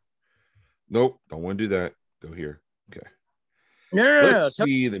here. Nope, don't want to do that. Go here. Okay. No. Let's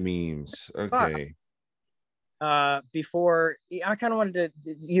see the memes. Okay. Before I kind of wanted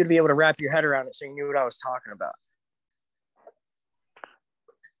you to be able to wrap your head around it so you knew what I was talking about.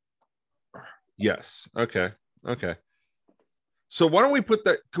 Yes. Okay. So why don't we put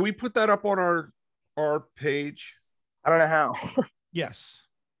that? Can we put that up on our page? I don't know how. Yes.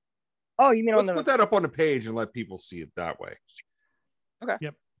 Oh, you mean let's put that up on the page and let people see it that way. Okay.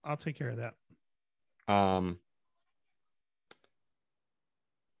 Yep. I'll take care of that.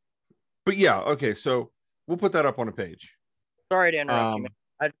 But yeah, okay. So we'll put that up on a page. Sorry to interrupt you,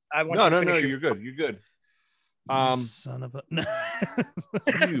 man. I want no. You're good. You're good. Son of a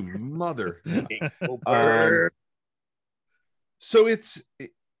you mother. So it's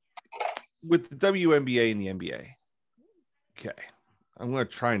with the WNBA and the NBA. Okay. I'm going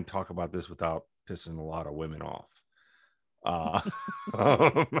to try and talk about this without pissing a lot of women off.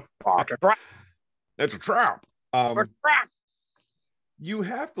 That's a trap. You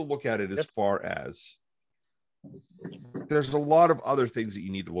have to look at it as far as there's a lot of other things that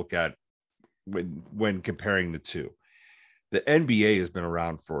you need to look at when comparing the two. The NBA has been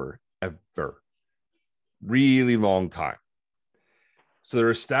around forever, really long time. So they're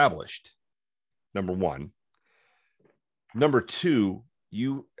established, number one. Number two,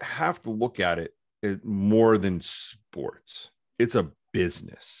 you have to look at it as more than sports. It's a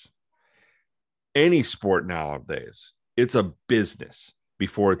business. Any sport nowadays, it's a business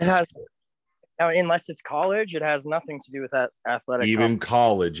before it's a sport. Now, unless it's college, it has nothing to do with that athletic. Even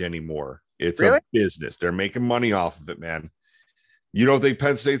college anymore, it's a business. They're making money off of it, man. You don't think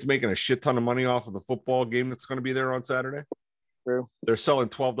Penn State's making a shit ton of money off of the football game that's going to be there on Saturday? True. They're selling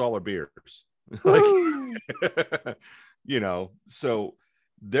 $12 beers. Like, you know, so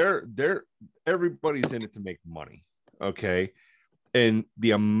they're everybody's in it to make money. Okay. And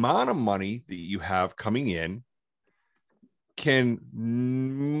the amount of money that you have coming in can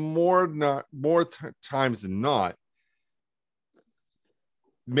more times than not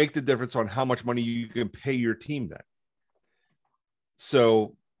make the difference on how much money you can pay your team then.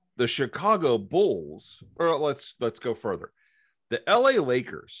 So the Chicago Bulls, or let's go further. The LA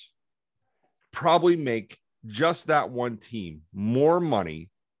Lakers probably make just that one team more money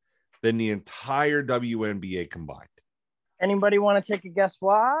than the entire WNBA combined. Anybody want to take a guess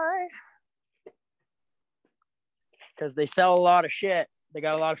why? Because they sell a lot of shit. They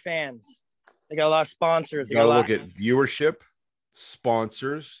got a lot of fans. They got a lot of sponsors. You got to look at viewership,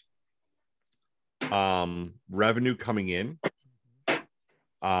 sponsors, revenue coming in,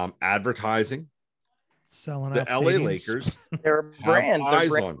 advertising. Selling the out LA stadiums. Lakers. They're a brand. Have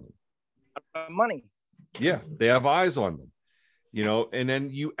eyes on them. Money. Yeah, they have eyes on them. You know, and then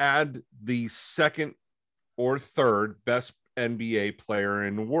you add the second or third best NBA player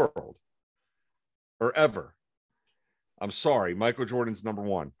in the world or ever. I'm sorry, Michael Jordan's number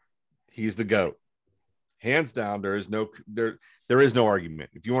one. He's the GOAT. Hands down, there is no argument.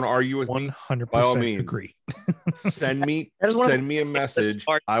 If you want to argue with 100% me, by all means, agree. send me a message.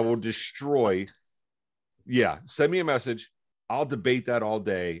 I will destroy. Yeah, send me a message. I'll debate that all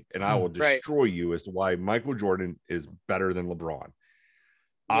day, and I will destroy you as to why Michael Jordan is better than LeBron.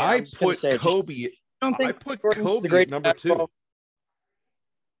 Yeah, I put Kobe at number 2.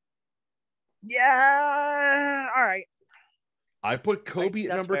 Yeah, all right. I put Kobe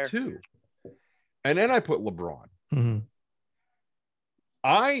at number 2, and then I put LeBron. Mm-hmm.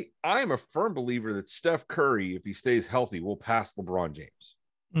 I am a firm believer that Steph Curry, if he stays healthy, will pass LeBron James.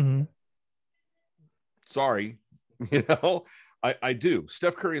 Mm-hmm. Sorry, you know, I do.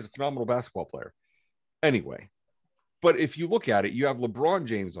 Steph Curry is a phenomenal basketball player. Anyway, but if you look at it, you have LeBron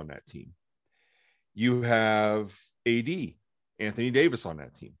James on that team. You have AD, Anthony Davis on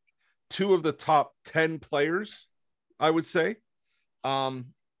that team. 2 of the top 10 players, I would say, in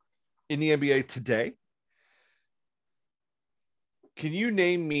the NBA today. Can you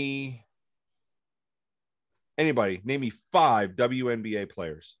name me anybody? Name me 5 WNBA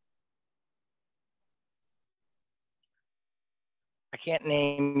players. I can't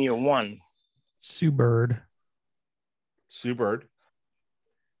name you one. Sue Bird.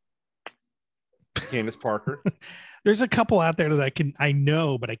 Candace Parker. There's a couple out there that I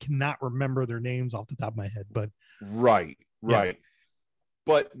know, but I cannot remember their names off the top of my head. But right.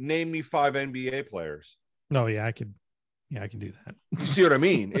 But name me 5 NBA players. Oh yeah, I can do that. You see what I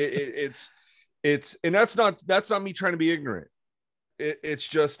mean? It's and that's not me trying to be ignorant. It's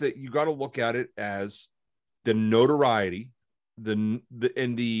just that you got to look at it as the notoriety,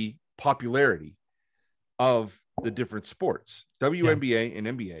 and the popularity of the different sports. WNBA and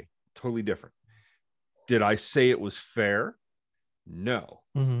NBA, totally different. Did I say it was fair? No,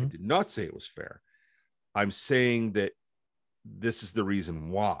 I did not say it was fair. I'm saying that this is the reason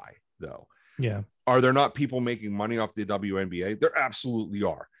why, though. Yeah. Are there not people making money off the WNBA? There absolutely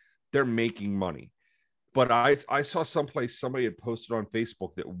are. They're making money. But I saw someplace somebody had posted on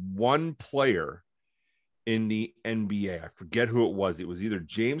Facebook that one player in the NBA, I forget who it was. It was either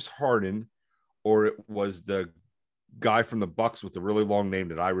James Harden or it was the guy from the Bucks with the really long name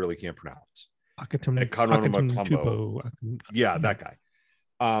that I really can't pronounce. Akatupo. Yeah, that guy.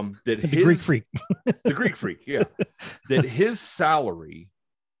 The Greek freak. The Greek freak, yeah. That his salary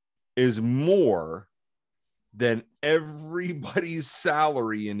is more than everybody's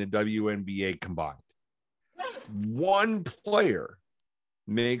salary in the WNBA combined. One player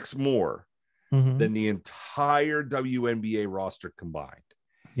makes more than the entire WNBA roster combined.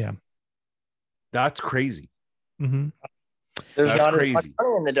 Yeah. That's crazy. There's That's not crazy. as much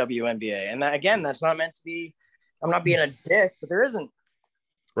money in the WNBA. And that, again, that's not meant to be, I'm not being a dick, but there isn't.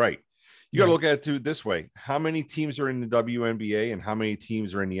 Right. You got to look at it too this way. How many teams are in the WNBA and how many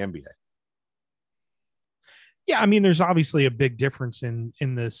teams are in the NBA? Yeah, I mean, there's obviously a big difference in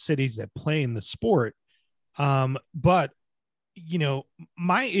the cities that play in the sport. But you know,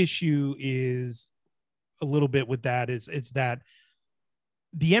 my issue is a little bit with that is it's that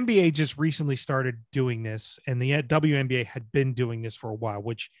the NBA just recently started doing this, and the WNBA had been doing this for a while,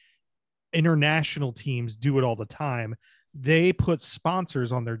 which international teams do it all the time. They put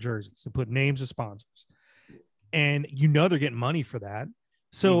sponsors on their jerseys. They put names of sponsors, and you know they're getting money for that.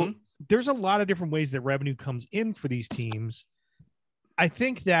 So there's a lot of different ways that revenue comes in for these teams. I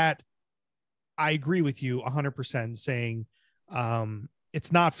think that I agree with you 100% saying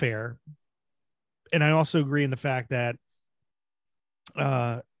it's not fair. And I also agree in the fact that,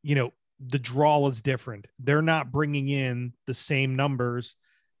 you know, the draw is different. They're not bringing in the same numbers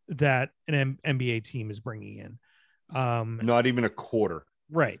that an NBA team is bringing in. Not even a quarter.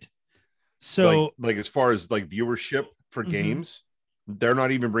 Right. So like as far as like viewership for games, they're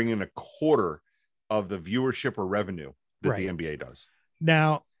not even bringing in a quarter of the viewership or revenue that the NBA does.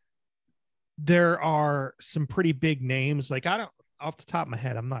 Now, there are some pretty big names. Like, I don't, off the top of my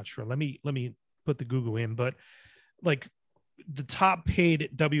head, I'm not sure. Let me put the Google in, but like the top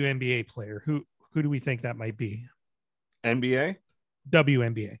paid WNBA player, who do we think that might be? NBA?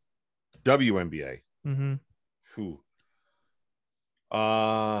 WNBA. Who?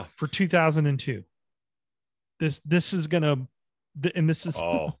 For 2002. This is gonna, and this is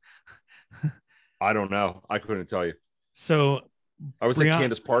I don't know. I couldn't tell you. So I would say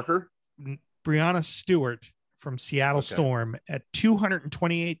Candace Parker. Brianna Stewart from Seattle Storm at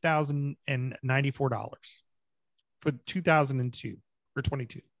 $228,094 for 2002 or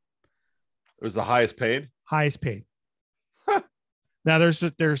 22. It was the highest paid. Highest paid. Now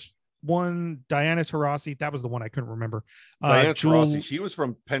there's one, Diana Taurasi. That was the one I couldn't remember. Diana Taurasi. She was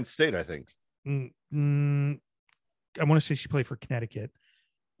from Penn State, I think. I want to say she played for Connecticut,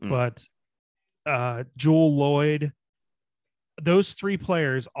 but Jewel Lloyd. Those three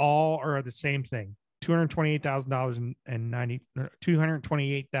players all are the same thing.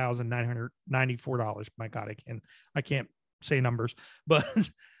 $228,994. My God, I can't say numbers, but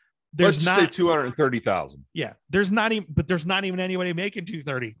there's Let's say 230,000. Yeah, there's not even anybody making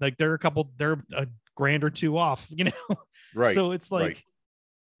 230. Like they're a grand or two off, you know? Right. So it's like,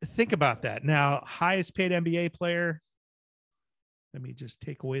 think about that. Now, highest paid NBA player. Let me just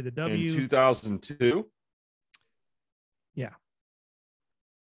take away the W. In 2002. Yeah.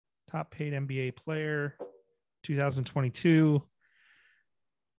 Top paid NBA player, 2022.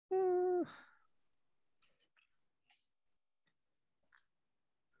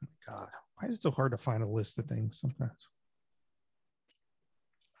 God, why is it so hard to find a list of things sometimes?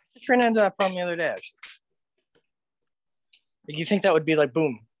 I just ran into that problem the other day, actually. Like, you think that would be like,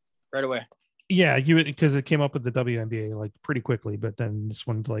 boom, right away. Yeah, because it came up with the WNBA like pretty quickly, but then this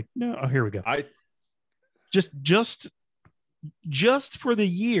one's like, no, oh, here we go. I just for the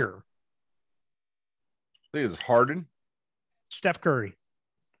year. I think it's Harden. Steph Curry.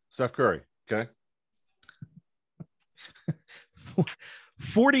 Okay.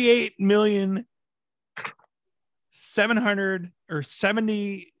 48,700,000 or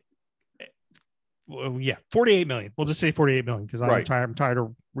 70. Well, yeah, 48 million. We'll just say 48 million because I'm tired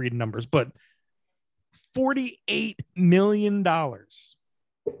of reading numbers, but $48 million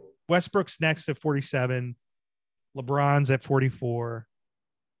Westbrook's next at 47. LeBron's at 44.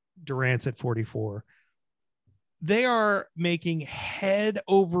 Durant's at 44. They are making head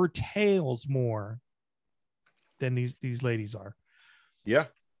over tails more than these ladies are. Yeah.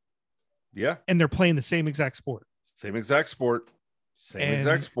 Yeah. And they're playing the same exact sport. Same exact sport.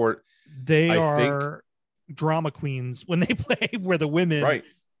 They are drama queens when they play, where the women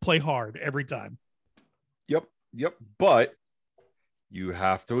play hard every time. Yep. But you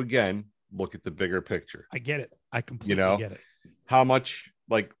have to, again, look at the bigger picture. I get it. I completely get it. How much,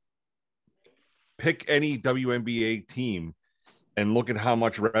 like, pick any WNBA team and look at how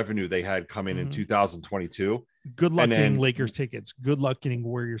much revenue they had come in 2022. Good luck getting Lakers tickets. Good luck getting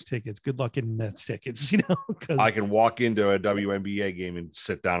Warriors tickets. Good luck getting Nets tickets. Because I can walk into a WNBA game and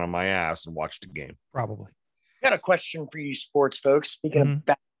sit down on my ass and watch the game. Probably. I got a question for you, sports folks. Speaking of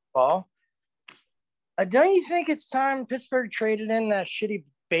basketball, don't you think it's time Pittsburgh traded in that shitty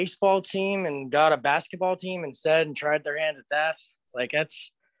baseball team and got a basketball team instead and tried their hand at that? Like, I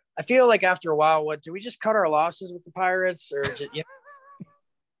feel like after a while, do we just cut our losses with the Pirates, or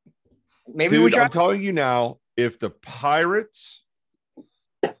maybe Dude, we try? I'm telling you now, if the Pirates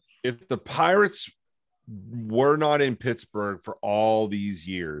were not in Pittsburgh for all these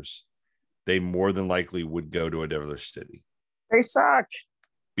years, they more than likely would go to another city. They suck.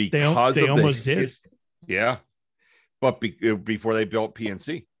 Because they almost did. Yeah. But before they built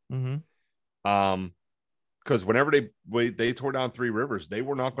PNC. Because whenever they tore down Three Rivers, they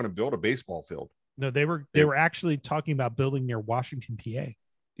were not going to build a baseball field. No, they were actually talking about building near Washington, PA.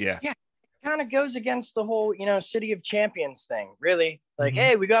 Yeah. Kind of goes against the whole, city of champions thing, really. Like,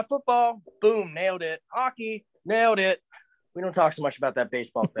 hey, we got football, boom, nailed it. Hockey, nailed it. We don't talk so much about that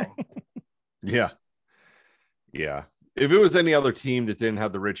baseball thing. Yeah. If it was any other team that didn't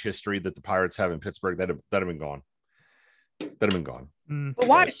have the rich history that the Pirates have in Pittsburgh, that'd have been gone. But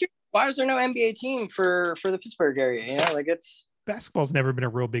why is there no NBA team for the Pittsburgh area? It's basketball's never been a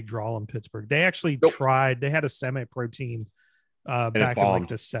real big draw in Pittsburgh. They actually tried. They had a semi-pro team back in like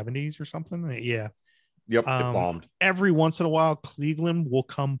the 70s or something. Yeah. Yep. It bombed. Every once in a while, Cleveland will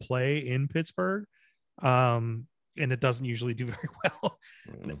come play in Pittsburgh. And it doesn't usually do very well.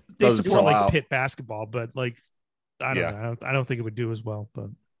 They support like Pitt basketball, but like, I don't know. I don't think it would do as well,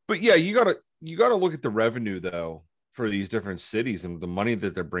 but yeah, you gotta look at the revenue though for these different cities and the money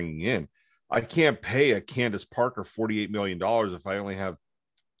that they're bringing in. I can't pay a Candace Parker $48 million if I only have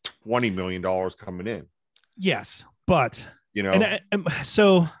 $20 million coming in. Yes, but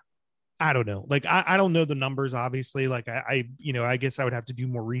so I don't know. Like I don't know the numbers, obviously. Like I guess I would have to do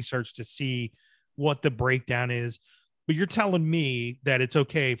more research to see what the breakdown is. But you're telling me that it's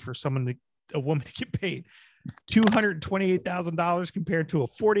okay for a woman to get paid $228,000 compared to a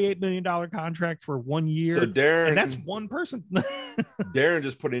 $48 million contract for 1 year. So Darren, and that's one person. Darren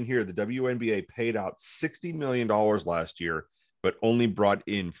just put in here the WNBA paid out $60 million last year, but only brought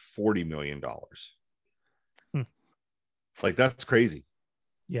in $40 million. Like, that's crazy.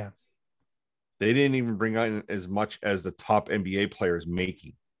 Yeah. They didn't even bring in as much as the top NBA players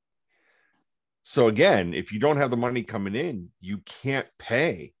making. So again, if you don't have the money coming in, you can't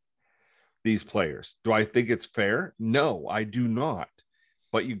pay these players. Do I think it's fair? No, I do not.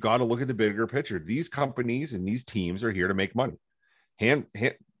 But you got to look at the bigger picture. These companies and these teams are here to make money.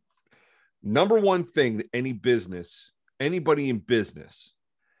 Number one thing that anybody in business,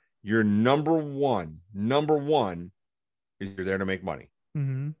 your number one is you're there to make money.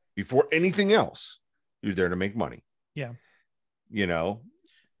 Before anything else, you're there to make money. Yeah.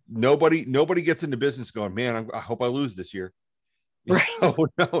 Nobody gets into business going, man, I hope I lose this year. Right.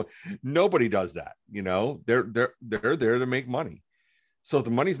 No, nobody does that. They're there to make money. So if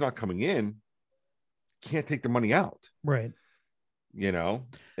the money's not coming in, can't take the money out. Right.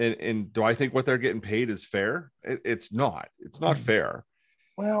 And do I think what they're getting paid is fair? It's not. It's not fair.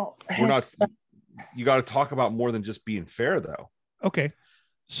 Well, we're not. You got to talk about more than just being fair, though. Okay.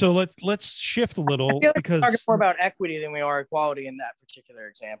 So let's shift a little, because we're talking more about equity than we are equality in that particular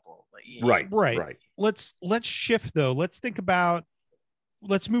example. Right. Let's shift though. Let's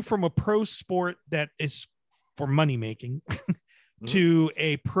move from a pro sport that is for money making to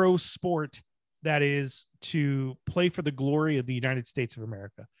a pro sport that is to play for the glory of the United States of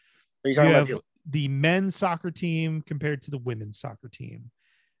America. You have the men's soccer team compared to the women's soccer team.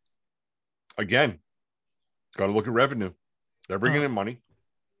 Again, got to look at revenue. They're bringing in money.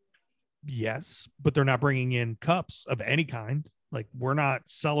 Yes, but they're not bringing in cups of any kind. Like, we're not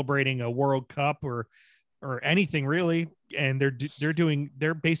celebrating a World Cup or anything really. And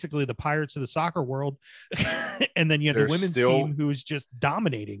they're basically the Pirates of the soccer world. And then you have the women's team who is just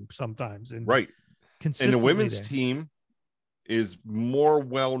dominating sometimes. And right. And the women's there. team is more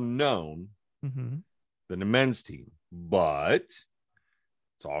well known Mm-hmm. than the men's team, but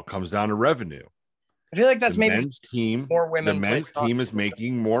it all comes down to revenue. I feel like that's The maybe men's team, more women. the men's team is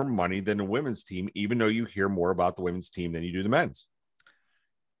making more money than the women's team, even though you hear more about the women's team than you do the men's.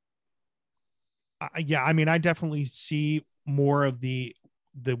 Yeah, I mean, I definitely see more of the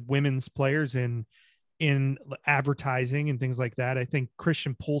women's players in advertising and things like that. I think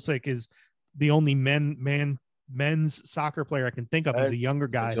Christian Pulisic is the only men's soccer player I can think of. He's a younger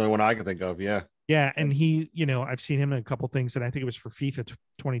guy. That's the only one I can think of. Yeah. Yeah, and he, you know, I've seen him in a couple things, and I think it was for FIFA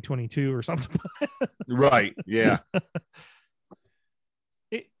 2022 or something. Right. Yeah.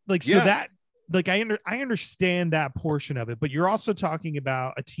 So that, like, I understand that portion of it, but you're also talking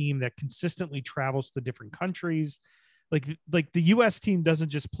about a team that consistently travels to different countries. Like the U.S. team doesn't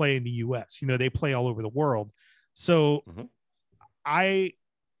just play in the U.S. You know, they play all over the world. So and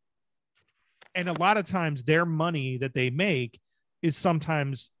a lot of times their money that they make is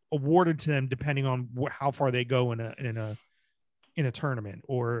sometimes awarded to them depending on how far they go in a tournament,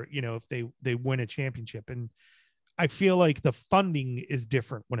 or, you know, if they win a championship. And I feel like the funding is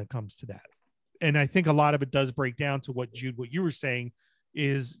different when it comes to that. And I think a lot of it does break down to what you were saying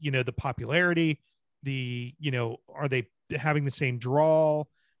is, you know, the popularity, you know, are they having the same draw,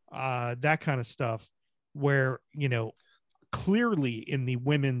 that kind of stuff, where, you know, clearly in the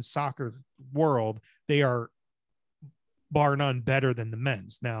women's soccer world, they are bar none better than the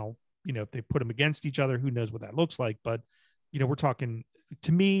men's. Now, you know, if they put them against each other, who knows what that looks like, but, you know, we're talking,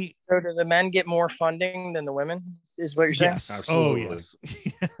 to me. So do the men get more funding than the women, is what you're saying? Yes. Absolutely. Oh, yes.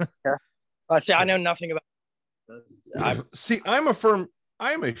 Yeah. See, I know nothing about I am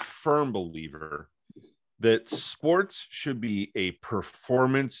a firm believer that sports should be a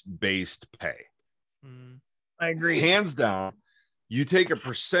performance-based pay. I agree. Hands down, you take a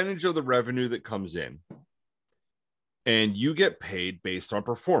percentage of the revenue that comes in and you get paid based on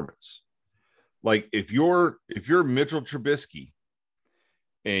performance. Like if you're Mitchell Trubisky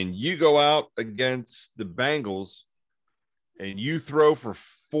and you go out against the Bengals and you throw for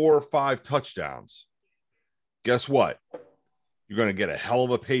 4 or 5 touchdowns, guess what? You're going to get a hell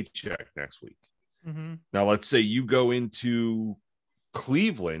of a paycheck next week. Mm-hmm. Now, let's say you go into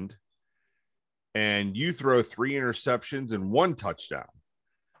Cleveland and you throw 3 interceptions and 1 touchdown.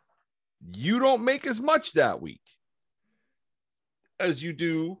 You don't make as much that week as you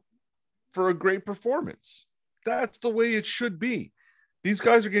do for a great performance. That's the way it should be. These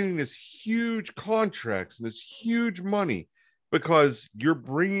guys are getting this huge contracts and this huge money because you're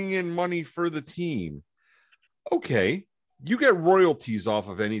bringing in money for the team. Okay, you get royalties off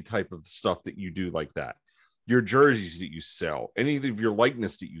of any type of stuff that you do like that. Your jerseys that you sell, any of your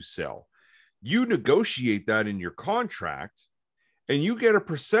likeness that you sell. You negotiate that in your contract and you get a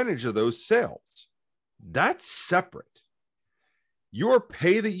percentage of those sales. That's separate. Your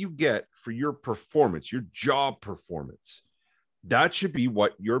pay that you get for your performance, your job performance, that should be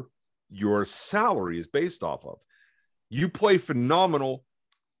what your salary is based off of. You play phenomenal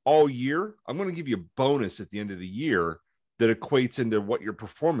all year, I'm going to give you a bonus at the end of the year that equates into what your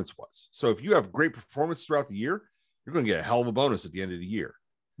performance was. So if you have great performance throughout the year, you're going to get a hell of a bonus at the end of the year.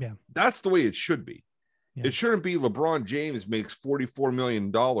 Yeah. That's the way it should be. Yeah. It shouldn't be LeBron James makes $44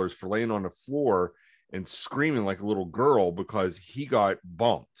 million for laying on the floor and screaming like a little girl because he got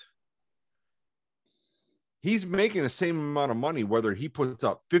bumped. He's making the same amount of money whether he puts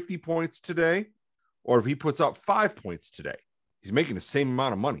up 50 points today or if he puts up 5 points today. He's making the same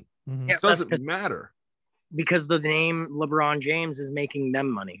amount of money. Mm-hmm. Yeah, It doesn't matter. because the name LeBron James is making them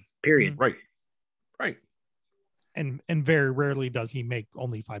money, period. Right. Right. And very rarely does he make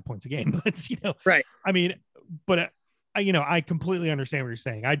only 5 points a game, but, you know, Right. I mean, but you know, I completely understand what you're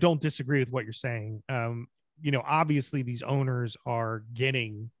saying. I don't disagree with what you're saying. You know, obviously these owners are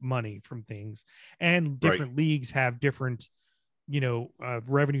getting money from things, and different leagues have different, you know,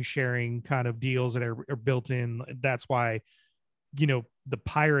 revenue sharing kind of deals that are built in. That's why, you know, the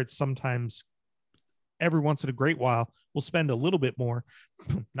Pirates sometimes every once in a great while will spend a little bit more,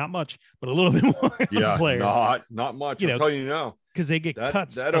 not much, but a little bit more. Yeah, player, not much. You I'm know, telling you now, because they get that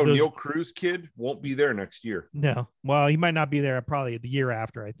cuts. that O'Neal Cruz kid won't be there next year. No, well, he might not be there probably the year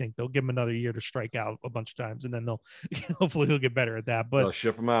after. I think they'll give him another year to strike out a bunch of times, and then they'll hopefully he'll get better at that. But they'll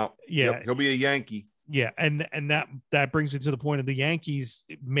ship him out. Yeah, Yep, he'll be a Yankee. Yeah, and that brings it to the point of the Yankees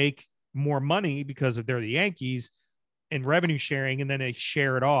make more money because of they're the Yankees and revenue sharing, and then they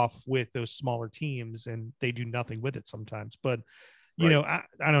share it off with those smaller teams, and they do nothing with it sometimes. But you know,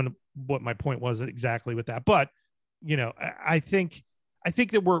 I don't know what my point was exactly with that, but you know, I think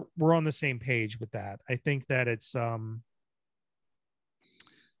that we're on the same page with that. I think that it's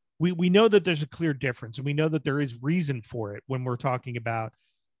we know that there's a clear difference, and we know that there is reason for it when we're talking about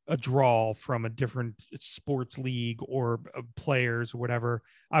a draw from a different sports league or players or whatever.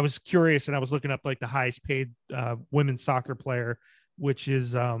 I was curious, and I was looking up like the highest paid women's soccer player, which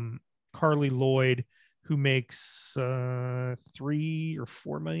is Carly Lloyd, who makes $3 or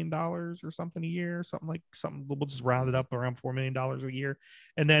 $4 million or something a year, something. We'll just round it up around $4 million a year.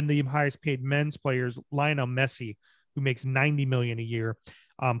 And then the highest paid men's players, Lionel Messi, who makes $90 million a year,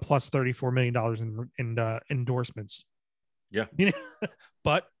 plus $34 million in endorsements. Yeah.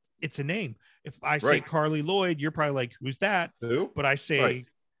 But it's a name. If I say Carly Lloyd, you're probably like, who's that? Who? But I say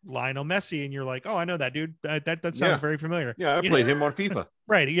Lionel Messi, and you're like, oh, I know that dude. That sounds very familiar. Yeah, I played him on FIFA.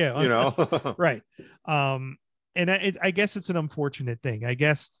 Right. Yeah. You know. Right. And I guess it's an unfortunate thing. I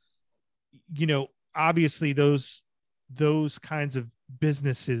guess, obviously those kinds of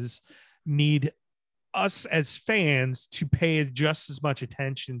businesses need us as fans to pay just as much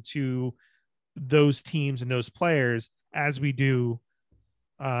attention to those teams and those players as we do,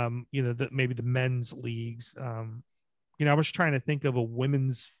 maybe the men's leagues. I was trying to think of a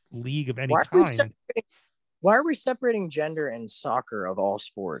women's league of any kind. Why are we separating gender and soccer of all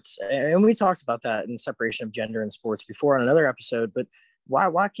sports? And we talked about that in separation of gender and sports before on another episode, but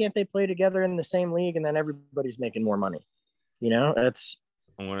why can't they play together in the same league and then everybody's making more money?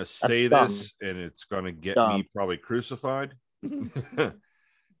 I'm going to say this, and it's going to get me probably crucified,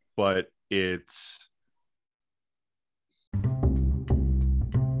 but it's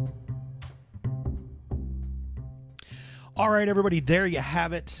all right, everybody, there you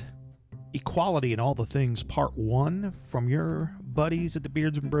have it. Equality and All the Things, part 1 from your buddies at the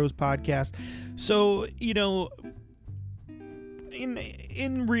Beards and Bros podcast. So,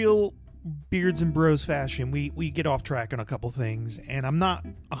 in real Beards and Bros fashion, we get off track on a couple things, and I'm not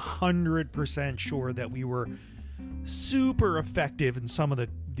 100% sure that we were super effective in some of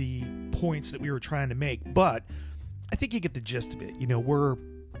the points that we were trying to make, but I think you get the gist of it.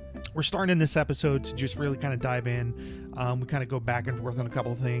 We're starting this episode to just really kind of dive in. We kind of go back and forth on a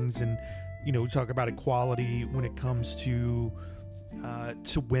couple of things, and we talk about equality when it comes to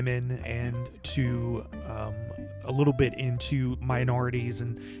women, and to a little bit into minorities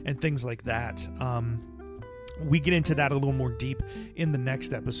and things like that. We get into that a little more deep in the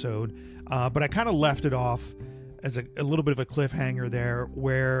next episode, but I kind of left it off as a little bit of a cliffhanger there,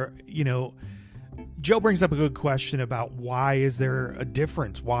 where Joe brings up a good question about why is there a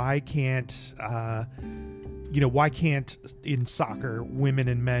difference? Why can't in soccer women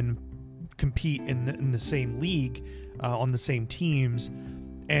and men compete in the same league, on the same teams?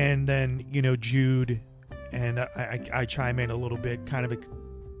 And then Jude and I chime in a little bit, kind of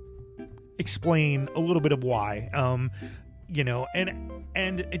explain a little bit of why. And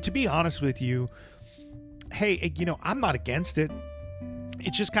to be honest with you, hey, I'm not against it.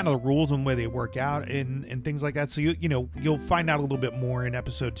 It's just kind of the rules and the way they work out and things like that. So you'll find out a little bit more in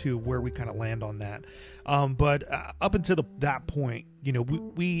episode 2 where we kind of land on that. But up until that point,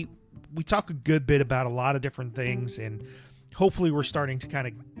 we talk a good bit about a lot of different things, and hopefully we're starting to kind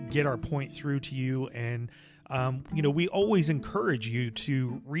of get our point through to you. And we always encourage you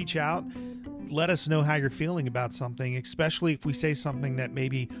to reach out, let us know how you're feeling about something, especially if we say something that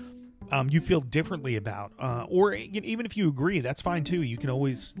maybe you feel differently about, or even if you agree, that's fine too. You can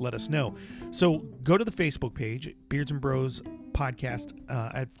always let us know. So go to the Facebook page, Beards and Bros podcast,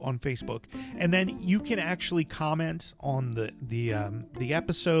 on Facebook, and then you can actually comment on the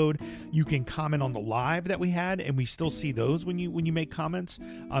episode. You can comment on the live that we had, and we still see those when you make comments.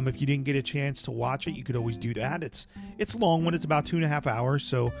 If you didn't get a chance to watch it, you could always do that. It's long one. It's about 2.5 hours,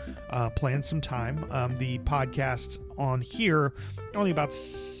 so plan some time. The podcast on here only about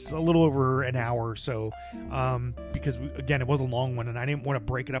a little over an hour or so, because it was a long one, and I didn't want to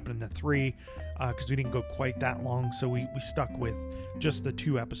break it up into 3 because we didn't go quite that long, so we stuck with just the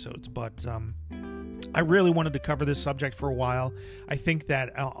 2 episodes. But I really wanted to cover this subject for a while. I think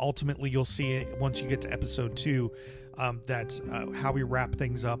that ultimately you'll see it once you get to episode 2, that how we wrap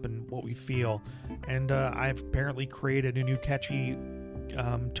things up and what we feel. And I've apparently created a new catchy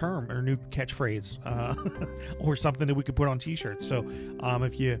term or new catchphrase, or something that we could put on t-shirts. So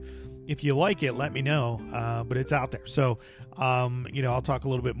if you like it, let me know. But it's out there. So I'll talk a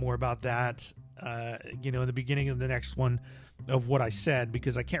little bit more about that in the beginning of the next one, of what I said,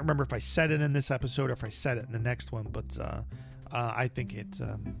 because I can't remember if I said it in this episode or if I said it in the next one, but I think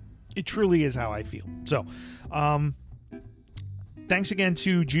it truly is how I feel. So thanks again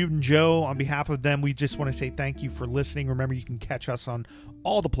to Jude and Joe. On behalf of them, we just want to say thank you for listening. Remember, you can catch us on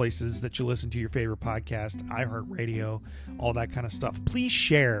all the places that you listen to your favorite podcast, iHeartRadio, all that kind of stuff. Please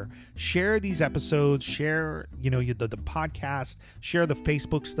share these episodes, share, the podcast, share the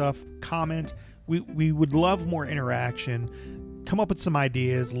Facebook stuff, comment. We would love more interaction. Come up with some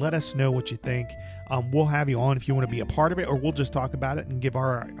ideas. Let us know what you think. We'll have you on if you want to be a part of it, or we'll just talk about it and give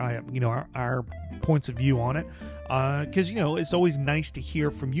our points of view on it. Because it's always nice to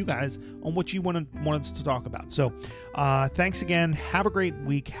hear from you guys on what you want us to talk about. So, thanks again. Have a great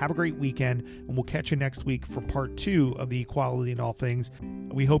week. Have a great weekend, and we'll catch you next week for part 2 of the Equality in All Things.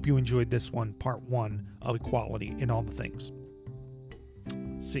 We hope you enjoyed this one, part 1 of Equality in All the Things.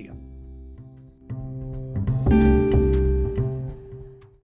 See ya.